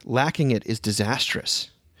well-being. Lacking it is disastrous.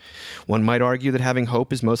 One might argue that having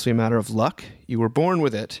hope is mostly a matter of luck. You were born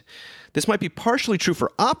with it. This might be partially true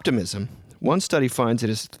for optimism. One study finds it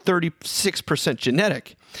is 36%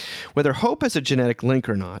 genetic. Whether hope has a genetic link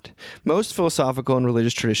or not, most philosophical and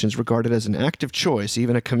religious traditions regard it as an active choice,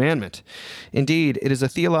 even a commandment. Indeed, it is a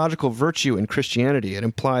theological virtue in Christianity. It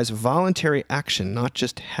implies voluntary action, not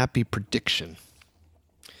just happy prediction.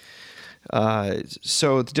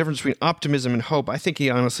 So the difference between optimism and hope, I think he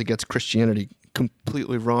honestly gets Christianity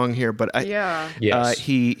completely wrong here, but Yes.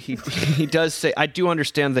 he does say, I do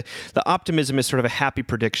understand that the optimism is sort of a happy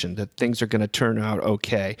prediction that things are going to turn out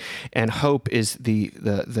okay, and hope is the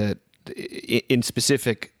in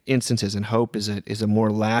specific instances, and hope is a more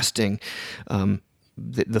lasting.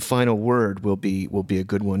 The final word will be a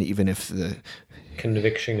good one, even if the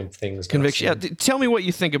Conviction of things. conviction. Yeah, tell me what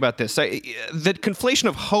you think about this. The conflation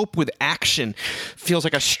of hope with action feels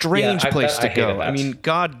like a strange place to hated go. that. I mean,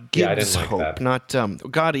 God Yeah, I gives didn't like hope, that. not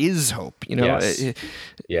God is hope. You know. Yes.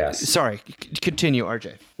 Yes. Sorry, continue,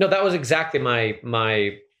 RJ. No, that was exactly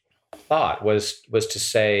my thought was to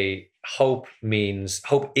say hope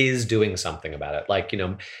is doing something about it. Like,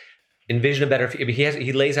 envision a better.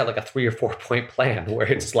 He lays out like a 3 or 4 point plan where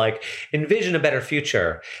it's like envision a better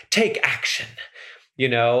future, take action.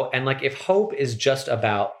 And like if hope is just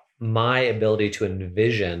about my ability to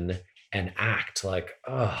envision and act, like,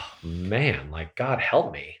 oh man, like God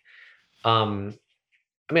help me. I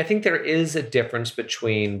think there is a difference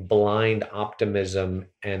between blind optimism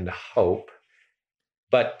and hope,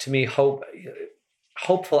 but to me,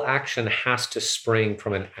 hopeful action has to spring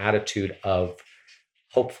from an attitude of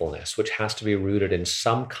hopefulness, which has to be rooted in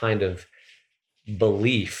some kind of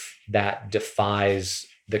belief that defies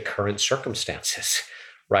the current circumstances,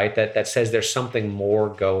 right? That says there's something more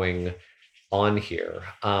going on here.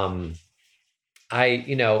 I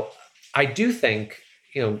do think,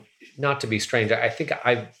 not to be strange, I think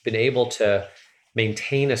I've been able to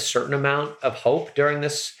maintain a certain amount of hope during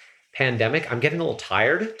this pandemic. I'm getting a little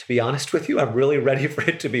tired, to be honest with you. I'm really ready for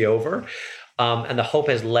it to be over. And the hope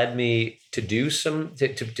has led me to do some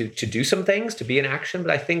things, to be in action.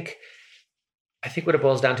 But I think what it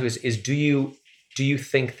boils down to is do you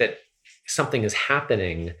think that something is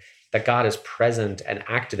happening, that God is present and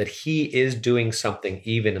active, that he is doing something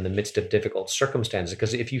even in the midst of difficult circumstances?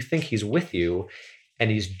 Because if you think he's with you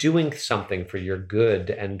and he's doing something for your good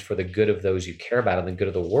and for the good of those you care about and the good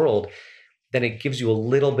of the world, then it gives you a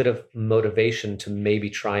little bit of motivation to maybe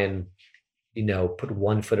try and put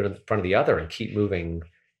one foot in front of the other and keep moving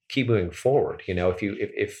forward. If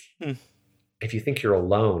you think you're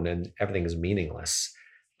alone and everything is meaningless,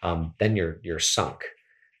 then you're sunk.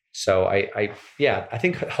 So I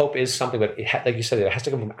think hope is something, but like you said, it has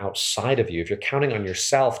to come from outside of you. If you're counting on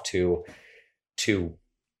yourself to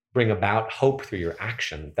bring about hope through your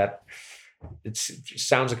action, that it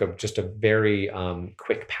sounds like just a very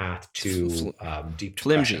quick path to deep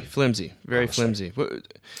depression. Flimsy, very flimsy.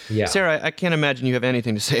 Yeah, Sarah, I can't imagine you have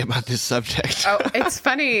anything to say about this subject. Oh, it's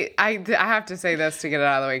funny. I have to say this to get it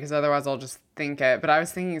out of the way because otherwise I'll just think it. But I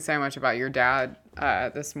was thinking so much about your dad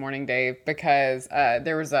this morning, Dave, because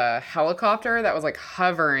there was a helicopter that was like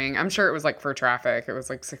hovering. I'm sure it was like for traffic. It was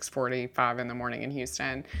like 6:45 in the morning in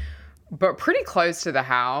Houston, but pretty close to the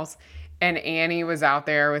house. And Annie was out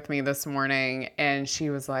there with me this morning and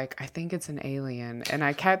she was like, I think it's an alien. And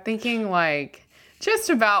I kept thinking like,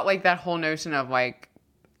 just about like that whole notion of like,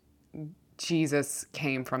 Jesus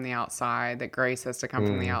came from the outside, that grace has to come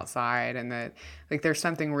from the outside. And that like, there's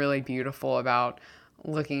something really beautiful about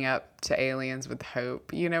looking up to aliens with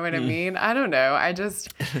hope. You know what I mean? I don't know. I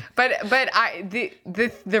just, but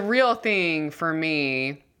the real thing for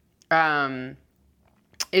me,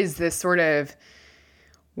 is this sort of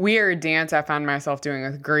weird dance I found myself doing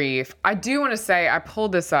with grief. I do want to say, I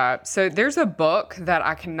pulled this up. So there's a book that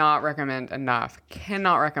I cannot recommend enough,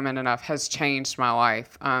 has changed my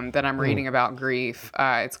life, that I'm reading about grief.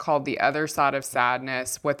 It's called The Other Side of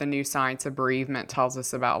Sadness, What the New Science of Bereavement Tells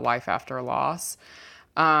Us About Life After Loss.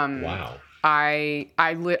 Wow. I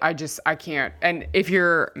can't. And if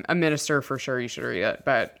you're a minister, for sure you should read it,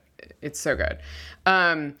 but it's so good.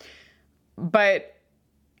 But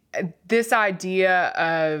this idea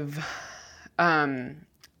of, I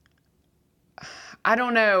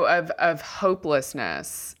don't know, of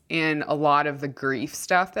hopelessness in a lot of the grief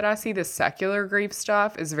stuff that I see, the secular grief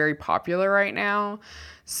stuff is very popular right now.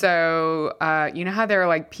 So, you know how there are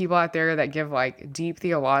like people out there that give like deep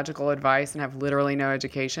theological advice and have literally no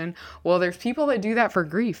education? Well, there's people that do that for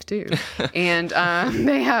grief too. And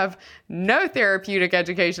they have no therapeutic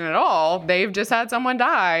education at all. They've just had someone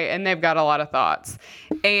die and they've got a lot of thoughts.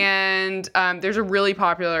 And there's a really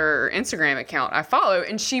popular Instagram account I follow.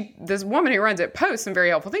 And this woman who runs it posts some very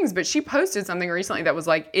helpful things, but she posted something recently that was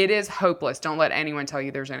like, it is hopeless. Don't let anyone tell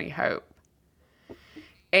you there's any hope.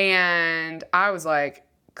 And I was like,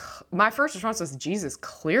 my first response was, Jesus,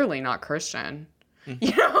 clearly not Christian.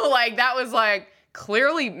 You know, like that was like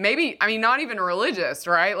clearly maybe, I mean, not even religious,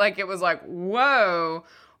 right? Like it was like, whoa,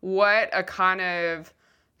 what a kind of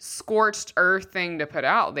scorched earth thing to put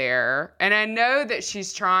out there. And I know that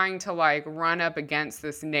she's trying to like run up against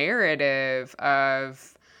this narrative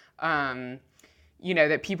of, you know,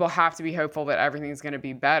 that people have to be hopeful that everything's going to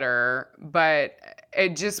be better. But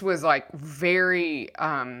it just was like very,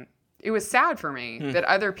 it was sad for me that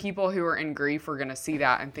other people who were in grief were going to see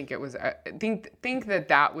that and think it was, think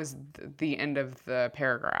that was the end of the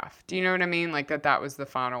paragraph. Do you know what I mean? Like that was the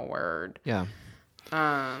final word. Yeah.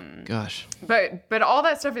 Gosh. But all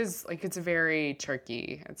that stuff is like, it's very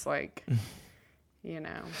tricky. It's like, you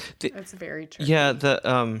know, it's very tricky. Yeah.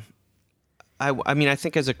 I mean, I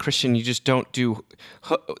think as a Christian, you just don't do,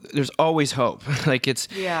 there's always hope. Like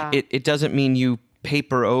it doesn't mean you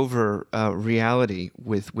paper over reality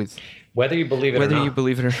with whether you believe it or not. Whether you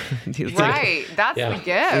believe it or right. That's the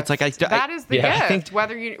gift. It's like that is the gift. Think,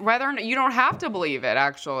 whether or not, you don't have to believe it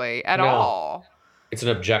actually at all. It's an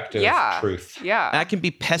objective truth. Yeah. I can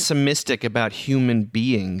be pessimistic about human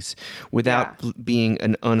beings without being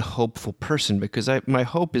an unhopeful person because my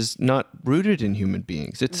hope is not rooted in human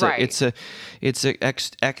beings. It's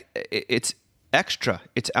extra.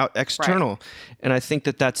 It's out external, right. And I think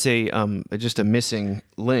that's just a missing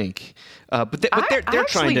link. But they're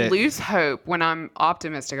trying to lose hope when I'm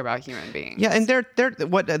optimistic about human beings. Yeah, and they're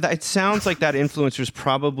it sounds like that influencer's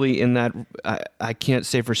probably in that I can't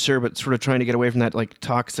say for sure, but sort of trying to get away from that like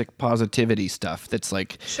toxic positivity stuff. That's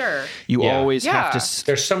like you always have to.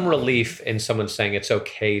 There's some relief in someone saying it's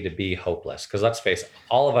okay to be hopeless because let's face it,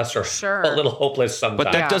 all of us are a little hopeless sometimes.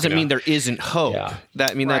 But that doesn't mean there isn't hope. Yeah.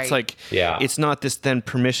 That's like it's not this then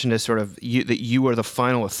permission to sort of that you are the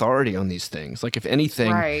final authority on these things. Like if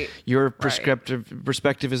anything, your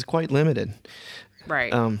perspective is quite limited.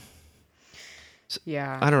 Right. I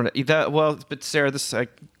don't know. But Sarah, this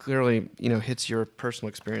clearly hits your personal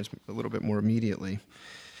experience a little bit more immediately.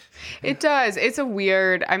 It does. It's a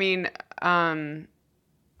weird. I mean,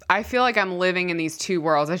 I feel like I'm living in these two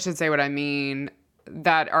worlds. I should say what I mean.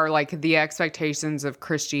 That are like the expectations of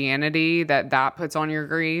Christianity that puts on your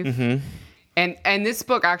grief. Mm-hmm. And this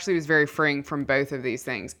book actually was very freeing from both of these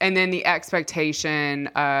things. And then the expectation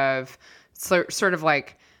of sort of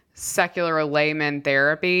like secular layman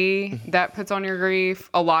therapy that puts on your grief,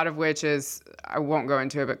 a lot of which is, I won't go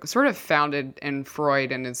into it, but sort of founded in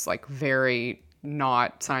Freud and is like very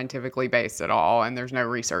not scientifically based at all, and there's no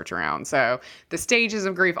research around. So the stages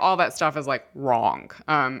of grief, all that stuff is like wrong,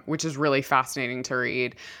 which is really fascinating to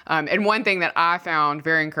read. And one thing that I found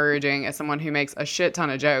very encouraging as someone who makes a shit ton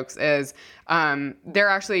of jokes is there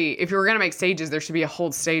actually, if you were going to make stages, there should be a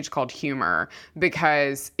whole stage called humor,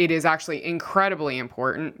 because it is actually incredibly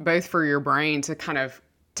important, both for your brain to kind of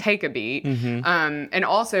take a beat. And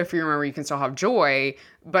also for your memory, you can still have joy,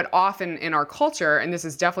 but often in our culture, and this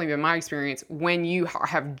has definitely been my experience, when you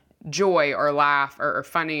have joy or laugh or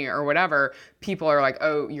funny or whatever, people are like,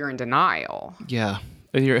 oh, you're in denial. Yeah.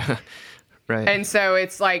 You're right. And so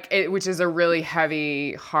it's like, which is a really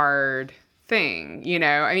heavy, hard thing, you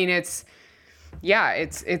know? I mean, it's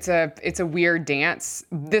a weird dance.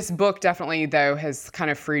 This book definitely, though, has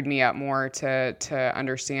kind of freed me up more to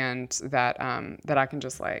understand that that I can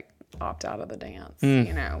just like opt out of the dance.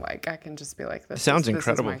 You know, like I can just be like, this Sounds is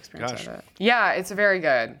incredible. my experience Gosh. of it. Yeah, it's very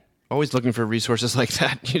good. Always looking for resources like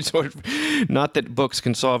that. You sort of, not that books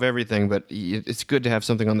can solve everything, but it's good to have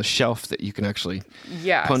something on the shelf that you can actually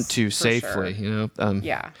punt to for safely. sure. You know.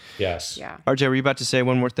 Yeah. Yes. Yeah. RJ, were you about to say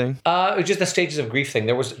one more thing? It was just the stages of grief thing.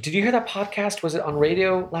 Did you hear that podcast? Was it on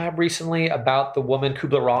Radio Lab recently about the woman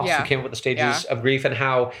Kubler-Ross Yeah. who came up with the stages Yeah. of grief and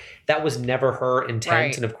how that was never her intent?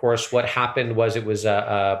 Right. And of course, what happened was it was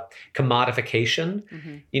a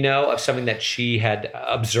commodification, you know, of something that she had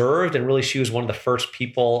observed. And really, she was one of the first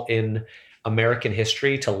people in American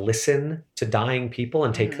history to listen to dying people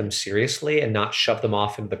and take them seriously and not shove them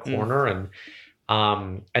off into the corner.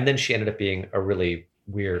 And then she ended up being a really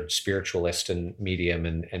weird spiritualist and medium,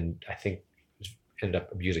 and I think ended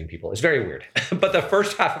up abusing people. It's very weird. But the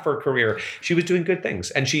first half of her career, she was doing good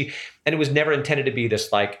things, and it was never intended to be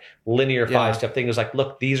this like linear 5-step thing. It was like,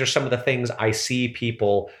 look, these are some of the things I see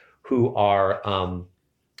people who are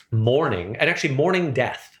mourning, and actually mourning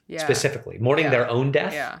death. Yeah. Specifically, mourning their own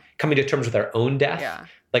death, coming to terms with their own death. Yeah.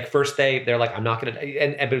 Like first they're like, I'm not going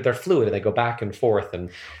to, but they're fluid and they go back and forth. And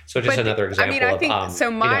so just another example. I mean, I think, of, so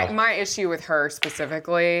you know, my issue with her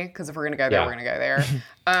specifically, because if we're going to go there, we're going to go there.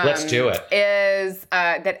 Let's do it. Is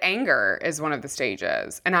that anger is one of the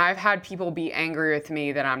stages. And I've had people be angry with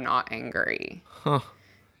me that I'm not angry. Huh.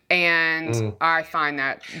 And I find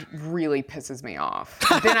that really pisses me off.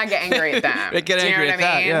 Then I get angry at them. Get Do you know angry what at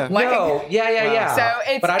that, I mean? yeah. Like, no, yeah.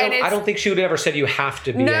 So it's, but and I don't think she would have ever said you have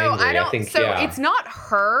to be no, angry. I don't. think, So it's not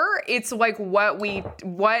her. It's like what we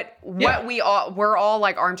all, we're all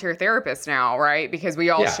like armchair therapists now, right? Because we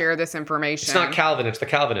all share this information. It's not Calvin, it's the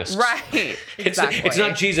Calvinists. Right. Exactly. It's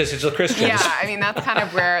not Jesus, it's the Christians. Yeah, I mean that's kind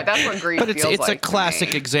of that's what grief But feels like. it's a classic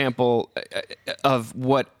to me. example of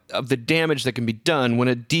the damage that can be done when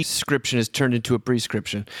a description is turned into a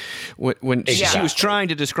prescription. When she was trying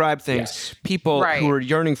to describe things, people who are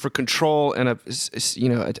yearning for control and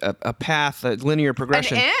a path, a linear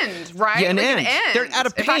progression, an end, right? Yeah, an Like end. They're out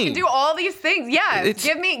of pain. If I can do all these things, yes,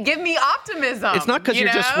 give me optimism. It's not because you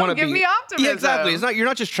just want to be. Give me optimism. Yeah, exactly. It's not. You're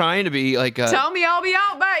not just trying to be like. Tell me I'll be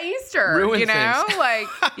out by Easter. Ruin you know, things. like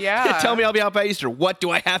yeah. Tell me I'll be out by Easter. What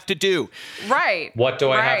do I have to do? Right. What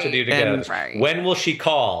do I have to do to get And- it? Right. When will she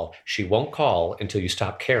call? She won't call until you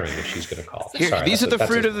stop caring if she's going to call. Here, Sorry, these are the that's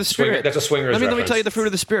fruit a of the swinger- spirit. That's a swingers Let me reference. tell you the fruit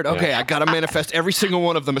of the spirit. Okay, Yeah. I got to manifest every single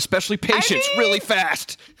one of them, especially patience, mean- really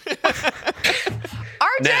fast. RJ,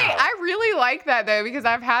 Now. I really like that though, because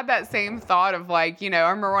I've had that same thought of like, you know, I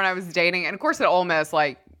remember when I was dating, and of course at Ole Miss,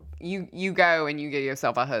 like you go and you get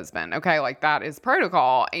yourself a husband. Okay, like that is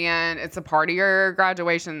protocol, and it's a part of your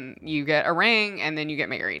graduation. You get a ring and then you get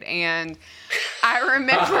married. And I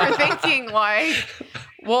remember thinking like,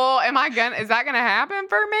 well, is that gonna happen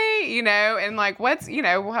for me? You know, and like, what's, you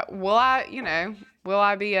know, will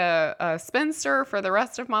I be a spinster for the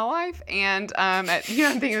rest of my life? And I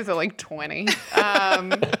think it was at like 20.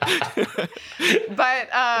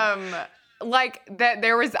 Like that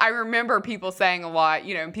I remember people saying a lot,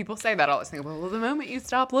 you know, and people say that all the time, well, the moment you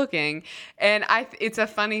stop looking, and it's a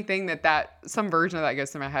funny thing that some version of that goes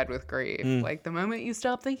through my head with grief. Like the moment you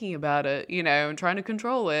stop thinking about it, you know, and trying to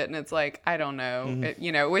control it, and it's like, I don't know,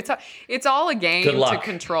 it's all a game Good to luck.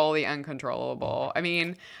 control the uncontrollable. I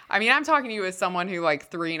mean, I'm talking to you as someone who like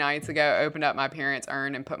 3 nights ago opened up my parents'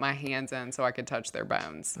 urn and put my hands in so I could touch their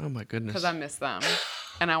bones Oh my goodness. because I miss them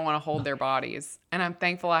and I want to hold their bodies, and I'm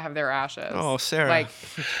thankful I have their ashes. Oh, Sarah. Like,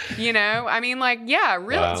 you know, I mean, like, yeah,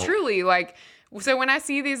 really, Wow. truly, like. So when I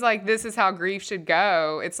see these, like, this is how grief should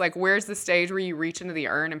go, it's like, where's the stage where you reach into the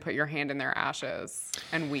urn and put your hand in their ashes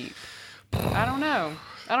and weep? I don't know.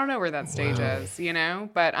 I don't know where that stage is, you know?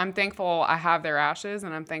 But I'm thankful I have their ashes,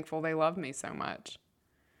 and I'm thankful they love me so much.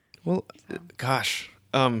 Well, gosh,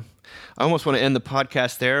 I almost want to end the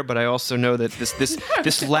podcast there, but I also know that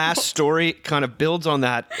this last story kind of builds on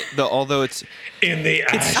that. Although it's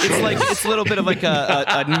it's a little bit of like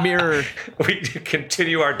a mirror. We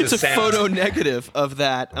continue our It's descent. a photo negative of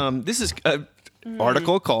that. This is an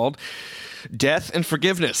article called "Death and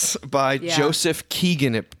Forgiveness" by Joseph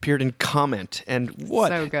Keegan. It appeared in Comment, and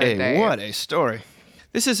what a story.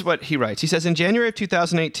 This is what he writes. He says, in January of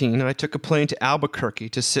 2018, I took a plane to Albuquerque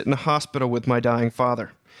to sit in a hospital with my dying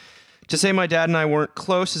father. To say my dad and I weren't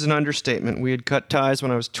close is an understatement. We had cut ties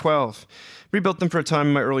when I was 12, rebuilt them for a time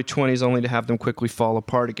in my early 20s, only to have them quickly fall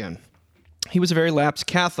apart again. He was a very lapsed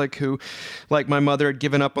Catholic who, like my mother, had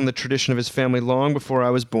given up on the tradition of his family long before I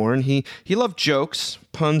was born. He loved jokes,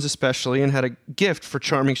 puns especially, and had a gift for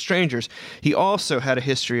charming strangers. He also had a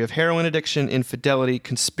history of heroin addiction, infidelity,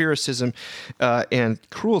 conspiracism, and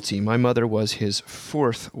cruelty. My mother was his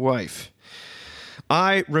fourth wife.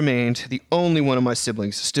 I remained the only one of my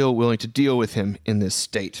siblings still willing to deal with him in this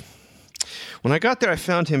state. When I got there, I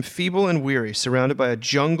found him feeble and weary, surrounded by a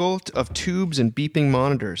jungle of tubes and beeping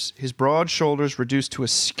monitors, his broad shoulders reduced to a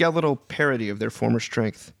skeletal parody of their former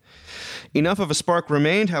strength. Enough of a spark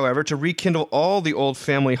remained, however, to rekindle all the old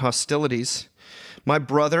family hostilities. My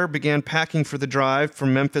brother began packing for the drive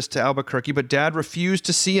from Memphis to Albuquerque, but Dad refused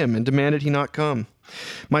to see him and demanded he not come.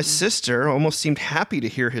 My sister almost seemed happy to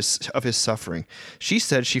hear of his suffering. She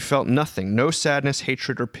said she felt nothing, no sadness,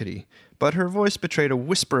 hatred, or pity. But her voice betrayed a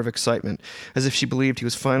whisper of excitement, as if she believed he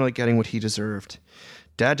was finally getting what he deserved.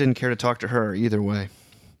 Dad didn't care to talk to her either way.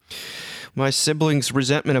 My siblings'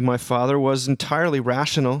 resentment of my father was entirely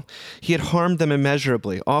rational. He had harmed them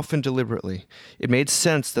immeasurably, often deliberately. It made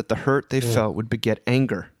sense that the hurt they felt would beget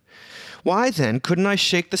anger. Why, then, couldn't I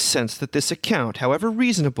shake the sense that this account, however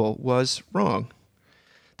reasonable, was wrong?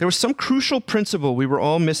 There was some crucial principle we were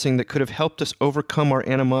all missing that could have helped us overcome our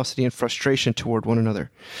animosity and frustration toward one another,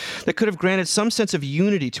 that could have granted some sense of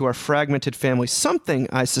unity to our fragmented family, something,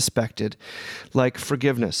 I suspected, like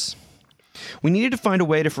forgiveness. We needed to find a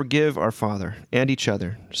way to forgive our father and each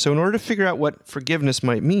other. So in order to figure out what forgiveness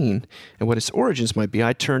might mean and what its origins might be,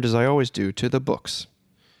 I turned, as I always do, to the books.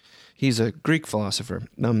 He's a Greek philosopher,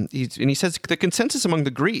 and he says the consensus among the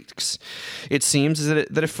Greeks, it seems, is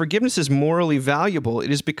that if forgiveness is morally valuable, it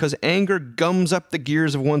is because anger gums up the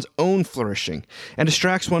gears of one's own flourishing and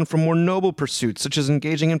distracts one from more noble pursuits, such as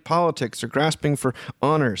engaging in politics or grasping for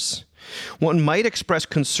honors. One might express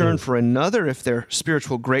concern for another if their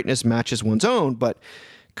spiritual greatness matches one's own, but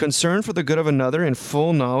concern for the good of another in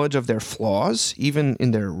full knowledge of their flaws, even in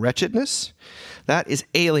their wretchedness, that is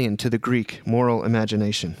alien to the Greek moral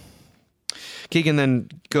imagination. Keegan then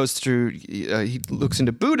goes through, he looks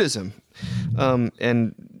into Buddhism,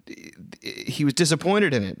 and he was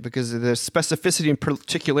disappointed in it because the specificity and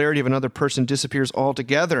particularity of another person disappears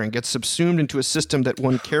altogether and gets subsumed into a system that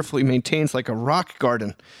one carefully maintains like a rock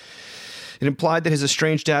garden. It implied that his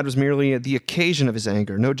estranged dad was merely the occasion of his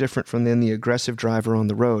anger, no different from then the aggressive driver on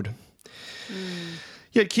the road.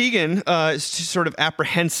 Yet Keegan is sort of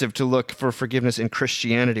apprehensive to look for forgiveness in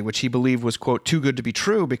Christianity, which he believed was, quote, too good to be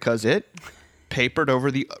true because it papered over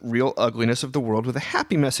the real ugliness of the world with a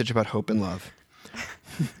happy message about hope and love.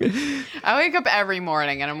 I wake up every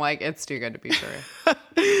morning and I'm like, it's too good to be true.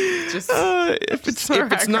 Just if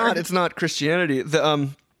it's not Christianity.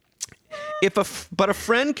 But a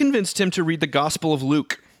friend convinced him to read the Gospel of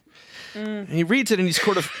Luke. And he reads it and he's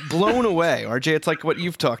sort of blown away. RJ, it's like what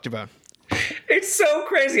you've talked about. It's so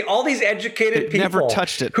crazy. All these educated people never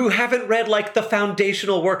touched it, who haven't read like the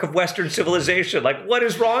foundational work of Western civilization. Like, what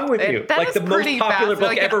is wrong with you? That like is the most popular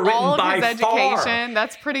book ever written by far.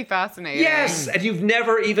 That's pretty fascinating. Yes, and you've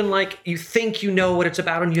never even you think you know what it's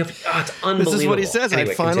about, and you have. Oh, it's unbelievable. This is what he says.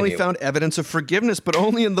 Anyway, I finally found evidence of forgiveness, but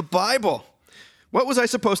only in the Bible. What was I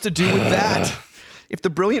supposed to do with that? If the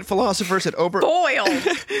brilliant philosophers had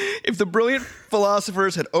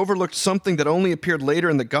overlooked something that only appeared later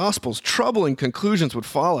in the Gospels, troubling conclusions would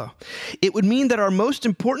follow. It would mean that our most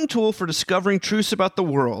important tool for discovering truths about the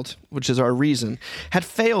world, which is our reason, had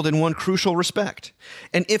failed in one crucial respect.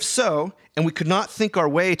 And if so, and we could not think our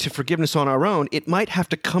way to forgiveness on our own, it might have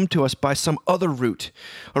to come to us by some other route,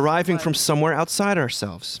 arriving from somewhere outside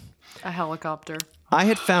ourselves. A helicopter. I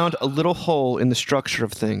had found a little hole in the structure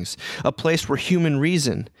of things, a place where human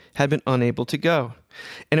reason had been unable to go.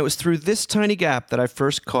 And it was through this tiny gap that I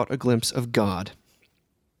first caught a glimpse of God.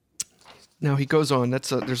 Now he goes on.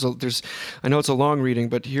 I know it's a long reading,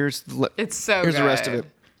 but here's the rest of it.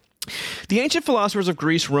 The ancient philosophers of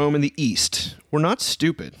Greece, Rome, and the East were not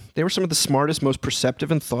stupid. They were some of the smartest, most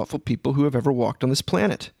perceptive, and thoughtful people who have ever walked on this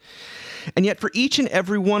planet. And yet, for each and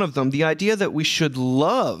every one of them, the idea that we should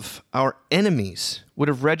love our enemies would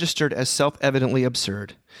have registered as self-evidently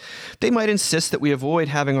absurd. They might insist that we avoid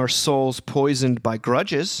having our souls poisoned by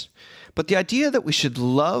grudges, but the idea that we should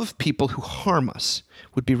love people who harm us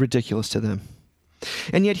would be ridiculous to them.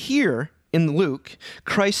 And yet here, in Luke,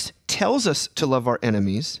 Christ tells us to love our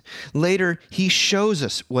enemies. Later, he shows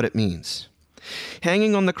us what it means.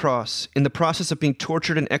 Hanging on the cross, in the process of being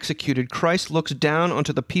tortured and executed, Christ looks down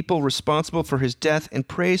onto the people responsible for his death and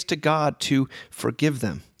prays to God to forgive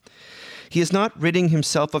them. He is not ridding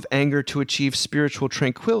himself of anger to achieve spiritual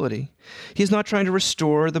tranquility. He is not trying to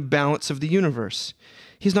restore the balance of the universe.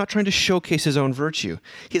 He's not trying to showcase his own virtue.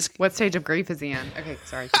 What stage of grief is he in? Okay,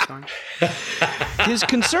 sorry, keep going. His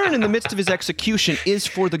concern in the midst of his execution is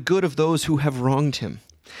for the good of those who have wronged him.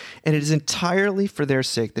 And it is entirely for their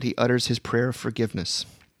sake that he utters his prayer of forgiveness.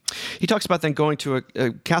 He talks about then going to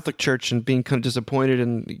a Catholic church and being kind of disappointed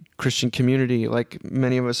in the Christian community, like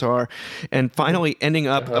many of us are, and finally ending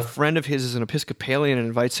up, a friend of his is an Episcopalian and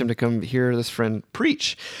invites him to come hear this friend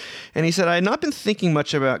preach. And he said, I had not been thinking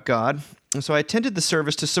much about God, and so I attended the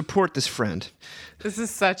service to support this friend. This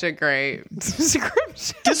is such a great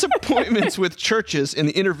description. Disappointments with churches in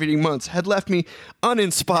the intervening months had left me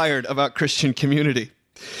uninspired about Christian community.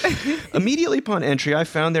 Immediately upon entry, I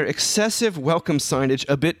found their excessive welcome signage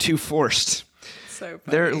a bit too forced. So funny.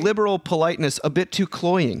 Their liberal politeness a bit too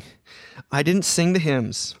cloying. I didn't sing the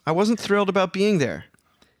hymns. I wasn't thrilled about being there.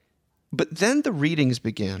 But then the readings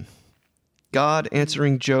began. God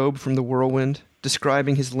answering Job from the whirlwind,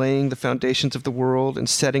 describing his laying the foundations of the world and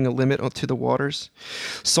setting a limit to the waters.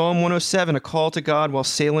 Psalm 107, a call to God while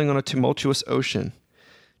sailing on a tumultuous ocean.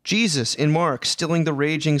 Jesus in Mark stilling the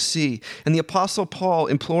raging sea, and the Apostle Paul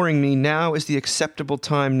imploring me, now is the acceptable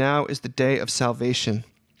time, now is the day of salvation.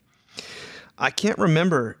 I can't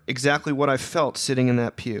remember exactly what I felt sitting in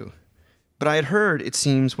that pew, but I had heard, it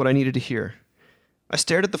seems, what I needed to hear. I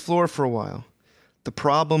stared at the floor for a while, the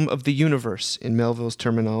problem of the universe, in Melville's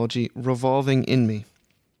terminology, revolving in me.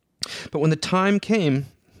 But when the time came,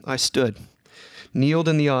 I stood, kneeled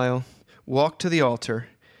in the aisle, walked to the altar,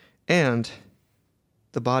 and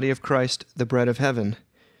the body of Christ, the bread of heaven,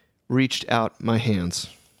 reached out my hands.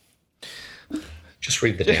 Just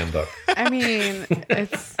read the damn book. I mean,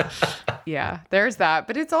 it's, yeah, there's that.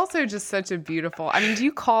 But it's also just such a beautiful, I mean, do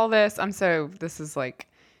you call this,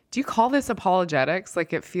 do you call this apologetics?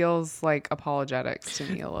 Like, it feels like apologetics to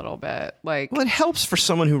me a little bit. Like, Well, it helps for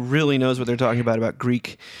someone who really knows what they're talking about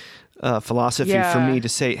Greek philosophy, Yeah. for me to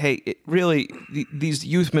say, hey, these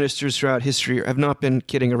youth ministers throughout history have not been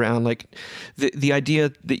kidding around. Like the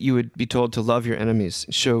idea that you would be told to love your enemies,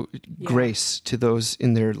 show grace to those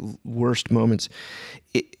in their worst moments,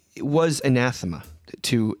 it was anathema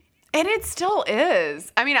to. and it still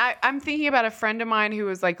is. I mean, I'm thinking about a friend of mine who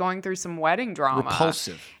was like going through some wedding drama.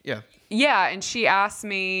 Repulsive. Yeah. Yeah, and she asked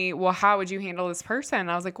me, well, how would you handle this person?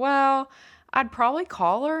 And I was like, well, I'd probably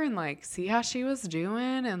call her and like see how she was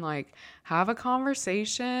doing and like have a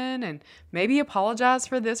conversation and maybe apologize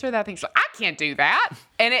for this or that thing. She's like, I can't do that.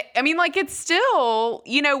 And it's still,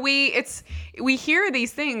 we hear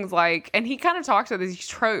these things like, and he kind of talks about these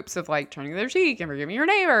tropes of like turning the other cheek and forgiving your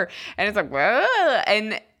neighbor. And it's like, whoa.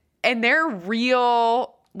 And they're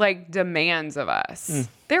real like demands of us.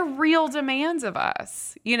 They're real demands of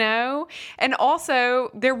us, And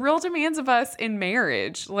also they're real demands of us in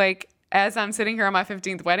marriage. Like, as I'm sitting here on my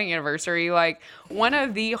 15th wedding anniversary, like one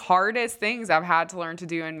of the hardest things I've had to learn to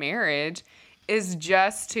do in marriage is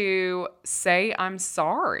just to say I'm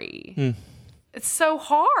sorry. It's so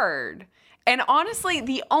hard. And honestly,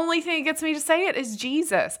 the only thing that gets me to say it is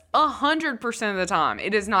Jesus. 100% of the time.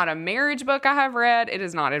 It is not a marriage book I have read. It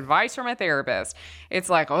is not advice from a therapist. It's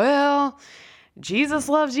like, well, Jesus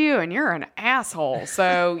loves you and you're an asshole.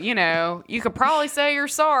 So, you could probably say you're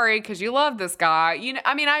sorry because you love this guy.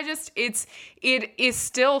 It is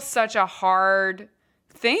still such a hard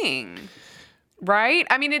thing. Right?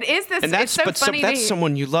 I mean, it is this. And that's, it's so but funny. that's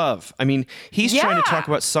someone you love. I mean, he's trying to talk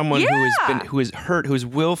about someone who is hurt, who is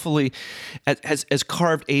willfully has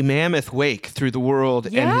carved a mammoth wake through the world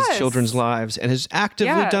and his children's lives, and has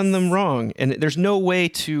actively done them wrong. And there's no way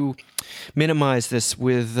to minimize this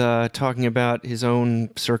with talking about his own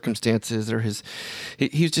circumstances or he's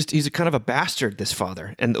a kind of a bastard, this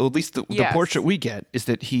father. And at least the portrait we get is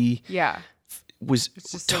that he was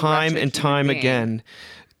just a time wretched and time human being. again.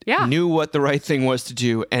 Knew what the right thing was to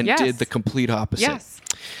do and did the complete opposite. Yes.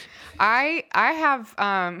 I have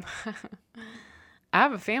I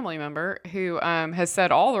have a family member who has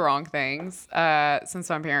said all the wrong things since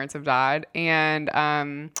my parents have died, and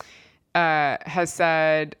has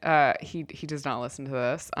said he does not listen to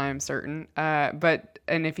this, I'm certain.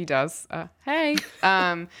 And if he does, hey.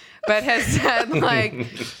 But has said like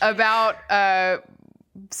about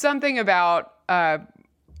something about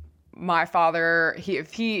my father.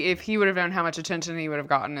 If he would have known how much attention he would have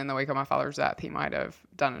gotten in the wake of my father's death, he might have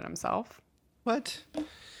done it himself. What?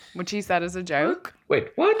 Which he said as a joke. Wait,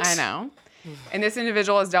 what? I know. And this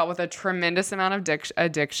individual has dealt with a tremendous amount of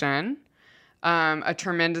addiction, a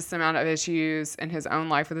tremendous amount of issues in his own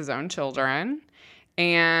life with his own children,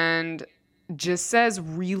 and just says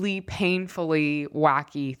really painfully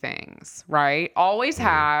wacky things, right? Always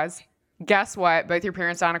has. Guess what? Both your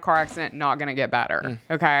parents died in a car accident, not going to get better,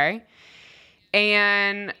 okay?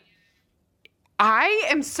 And I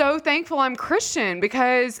am so thankful I'm Christian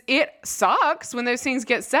because it sucks when those things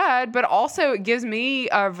get said, but also it gives me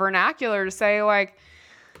a vernacular to say, like,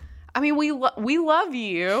 I mean, we love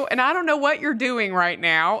you, and I don't know what you're doing right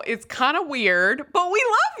now. It's kind of weird, but we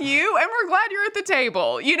love you, and we're glad you're at the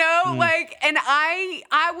table, you know? Like, and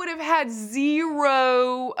I would have had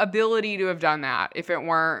zero ability to have done that if it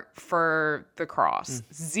weren't for the cross.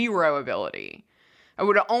 Zero ability. It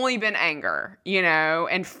would have only been anger, you know,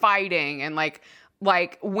 and fighting, and like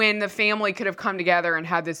when the family could have come together and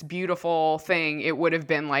had this beautiful thing, it would have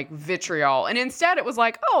been like vitriol. And instead it was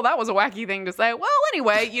like, oh, that was a wacky thing to say. Well,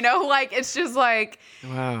 anyway, you know, like, it's just like,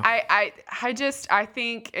 Wow. I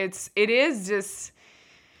think it is just,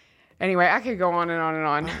 anyway, I could go on and on and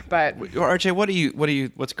on, but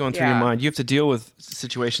RJ, what's going through your Yeah. mind? You have to deal with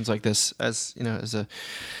situations like this as, you know, as a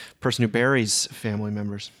person who buries family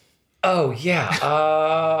members. Oh yeah,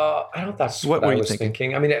 I don't know if that's What what, were I you was thinking?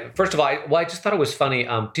 thinking. I mean, first of all, I just thought it was funny.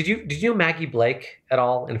 Did you know Maggie Blake at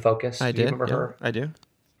all in Focus? I Do you did. remember Yeah, her? I do.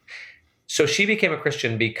 So she became a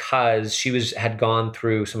Christian because she had gone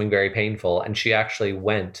through something very painful, and she actually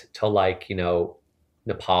went to, like, you know,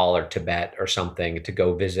 Nepal or Tibet or something to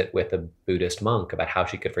go visit with a Buddhist monk about how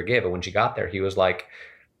she could forgive. And when she got there, he was like,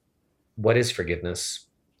 "What is forgiveness?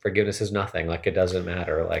 Forgiveness is nothing. Like, it doesn't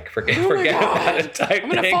matter. Like, forget about it." Type I'm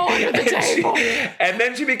gonna thing. fall under the And table. and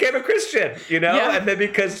then she became a Christian, you know. Yeah. And then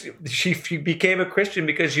because she became a Christian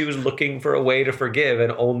because she was looking for a way to forgive,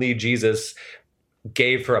 and only Jesus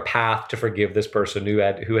gave her a path to forgive this person who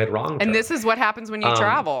had wronged her. and this is what happens when you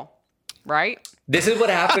travel, right? This is what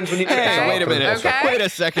happens when you. Hey, Sorry, wait a minute. Okay. Wait a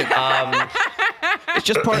second. It's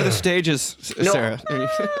just part of the stages, No. Sarah.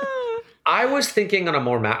 I was thinking on a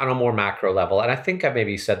more macro level, and I think I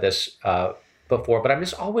maybe said this before, but I'm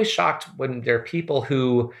just always shocked when there are people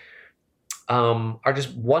who are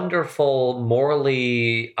just wonderful,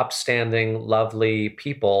 morally upstanding, lovely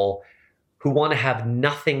people who want to have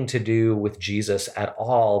nothing to do with Jesus at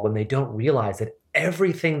all, when they don't realize that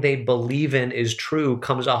everything they believe in is true,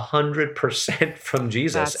 comes 100% from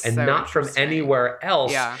Jesus That's and so not from interesting. anywhere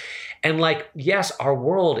else. Yeah. And like, yes, our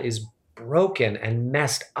world is broken and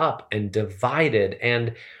messed up and divided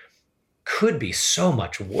and could be so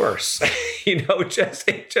much worse. You know,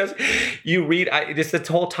 you read, it's the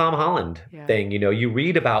whole Tom Holland Yeah. thing. You know, you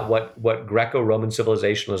read about what Greco-Roman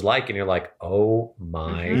civilization was like, and you're like, oh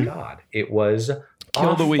my God, it was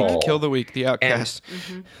Kill the weak. awful. Kill the weak. The outcast.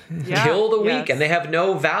 Yeah. Kill the Yes. weak, and they have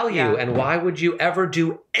no value. Yeah. And why would you ever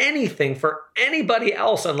do anything for anybody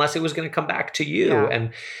else unless it was going to come back to you? Yeah.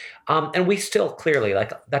 And we still clearly,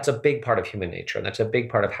 like, that's a big part of human nature, and that's a big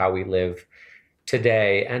part of how we live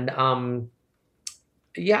today. And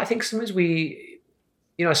I think sometimes we,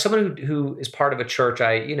 you know, as someone who is part of a church,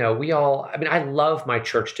 I love my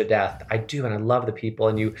church to death. I do, and I love the people.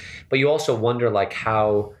 But you also wonder, like,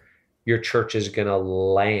 how your church is going to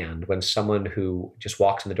land when someone who just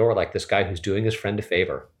walks in the door, like this guy who's doing his friend a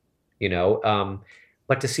favor, you know,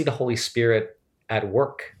 but to see the Holy Spirit at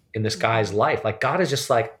work in this guy's life, like, God is just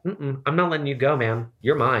like, I'm not letting you go, man.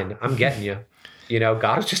 You're mine. I'm getting you. You know,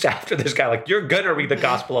 God is just after this guy. Like, you're going to read the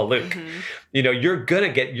Gospel of Luke. You know, I'm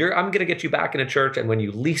going to get you back in a church. And when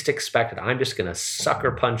you least expect it, I'm just going to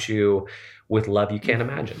sucker punch you with love you can't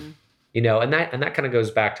imagine. You know, and that kind of goes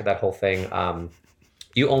back to that whole thing.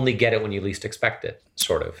 You only get it when you least expect it,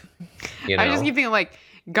 sort of. You know? I just keep thinking, like,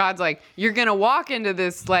 God's like, you're going to walk into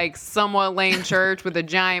this, like, somewhat lame church with a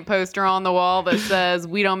giant poster on the wall that says,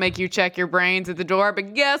 we don't make you check your brains at the door,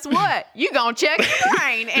 but guess what? You're going to check your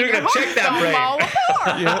brain, and You're your gonna check heart's that going to brain. fall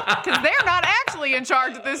apart. Because they're not actually in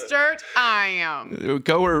charge of this church. I am.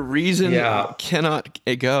 Go where reason Yeah. cannot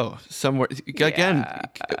go. Somewhere again,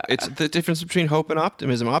 it's the difference between hope and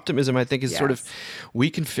optimism. Optimism, I think, is sort of,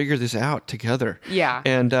 we can figure this out together. Yeah.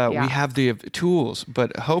 And Yeah. we have the tools.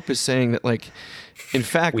 But hope is saying that, like, In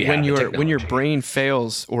fact, We have when the your technology. brain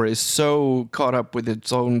fails or is so caught up with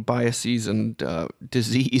its own biases and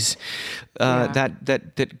disease,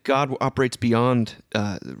 that God operates beyond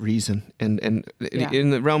reason and in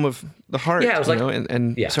the realm of the heart. Yeah, it was you like- know?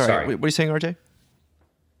 and Yeah, sorry, sorry. what are you saying, RJ?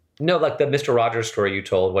 No, like the Mr. Rogers story you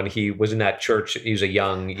told when he was in that church. He was a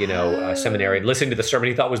young, seminary, and listening to the sermon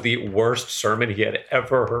he thought was the worst sermon he had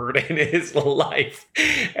ever heard in his life.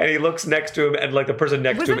 And he looks next to him, and like the person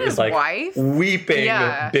next Was to it him his is like wife? weeping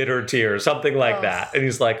Yeah. bitter tears, something like that. And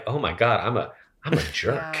he's like, "Oh my God, I'm a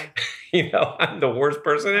jerk. I'm the worst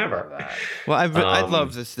person I love ever." that. Well, I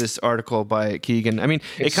love this article by Keegan. I mean,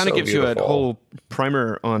 it It's kind of so gives you a beautiful. whole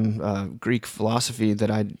primer on Greek philosophy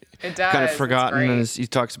that I'd It does. kind of It's forgotten. great. And he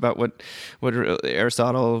talks about what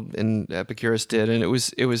Aristotle and Epicurus did, and it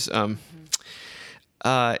was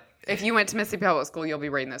If you went to Mississippi Public School, you'll be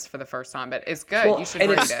reading this for the first time, but it's good. Well, You should and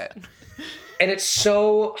read it's- it. And it's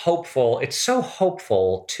so hopeful. It's so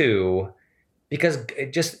hopeful too, because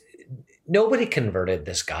it just nobody converted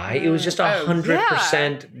this guy. It was just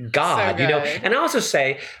 100% God, So you know. good. And I also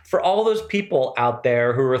say for all those people out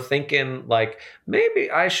there who are thinking like, maybe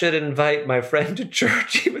I should invite my friend to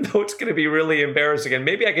church, even though it's going to be really embarrassing, and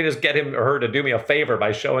maybe I can just get him or her to do me a favor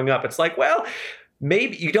by showing up. It's like, well,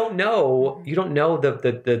 maybe you don't know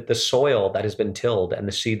the soil that has been tilled and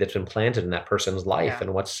the seed that's been planted in that person's life Yeah.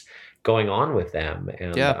 and what's going on with them.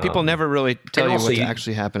 And people never really tell you also what's you-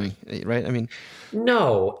 actually happening, right? I mean,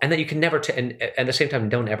 no, and that you can never and at the same time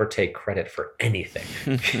don't ever take credit for anything,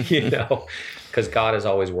 because God is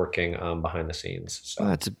always working behind the scenes. So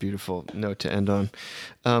that's a beautiful note to end on.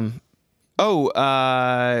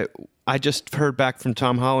 I just heard back from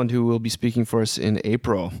Tom Holland, who will be speaking for us in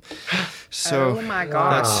April. So Oh my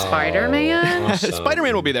God, Spider-Man? Awesome.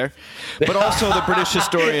 Spider-Man will be there, but also the British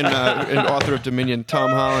historian and author of Dominion, Tom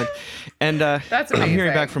Holland. And That's I'm hearing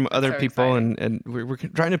amazing. back from other so people, exciting. and we're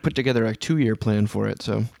trying to put together a 2-year plan for it.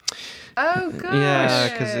 So Oh, good. yeah,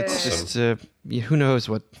 because it's just who knows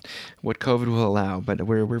what COVID will allow, but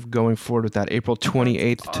we're going forward with that April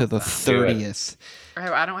 28th to the awesome. 30th.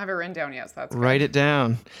 Oh, I don't have it written down yet, so that's good. Write it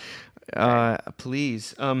down,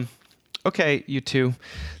 please. Okay, you two.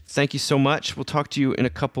 Thank you so much. We'll talk to you in a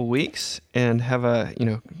couple weeks, and have a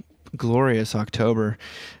glorious October.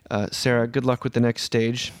 Sarah, good luck with the next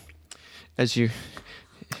stage. As you,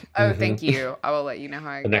 Oh, thank you. I will let you know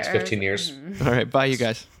how it the next goes. 15 years. all right, bye, you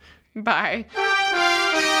guys. Bye.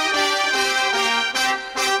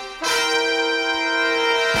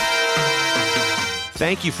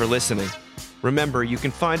 Thank you for listening. Remember, you can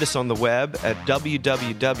find us on the web at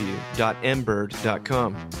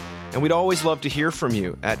www.mbird.com. And we'd always love to hear from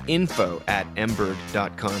you at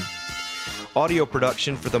info@mbird.com. Audio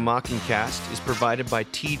production for the Mockingcast is provided by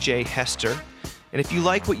TJ Hester. And if you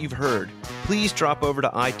like what you've heard, please drop over to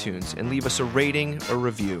iTunes and leave us a rating or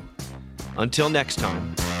review. Until next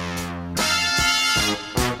time.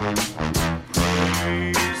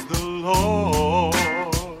 Praise the Lord.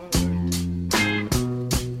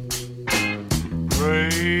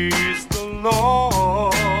 Praise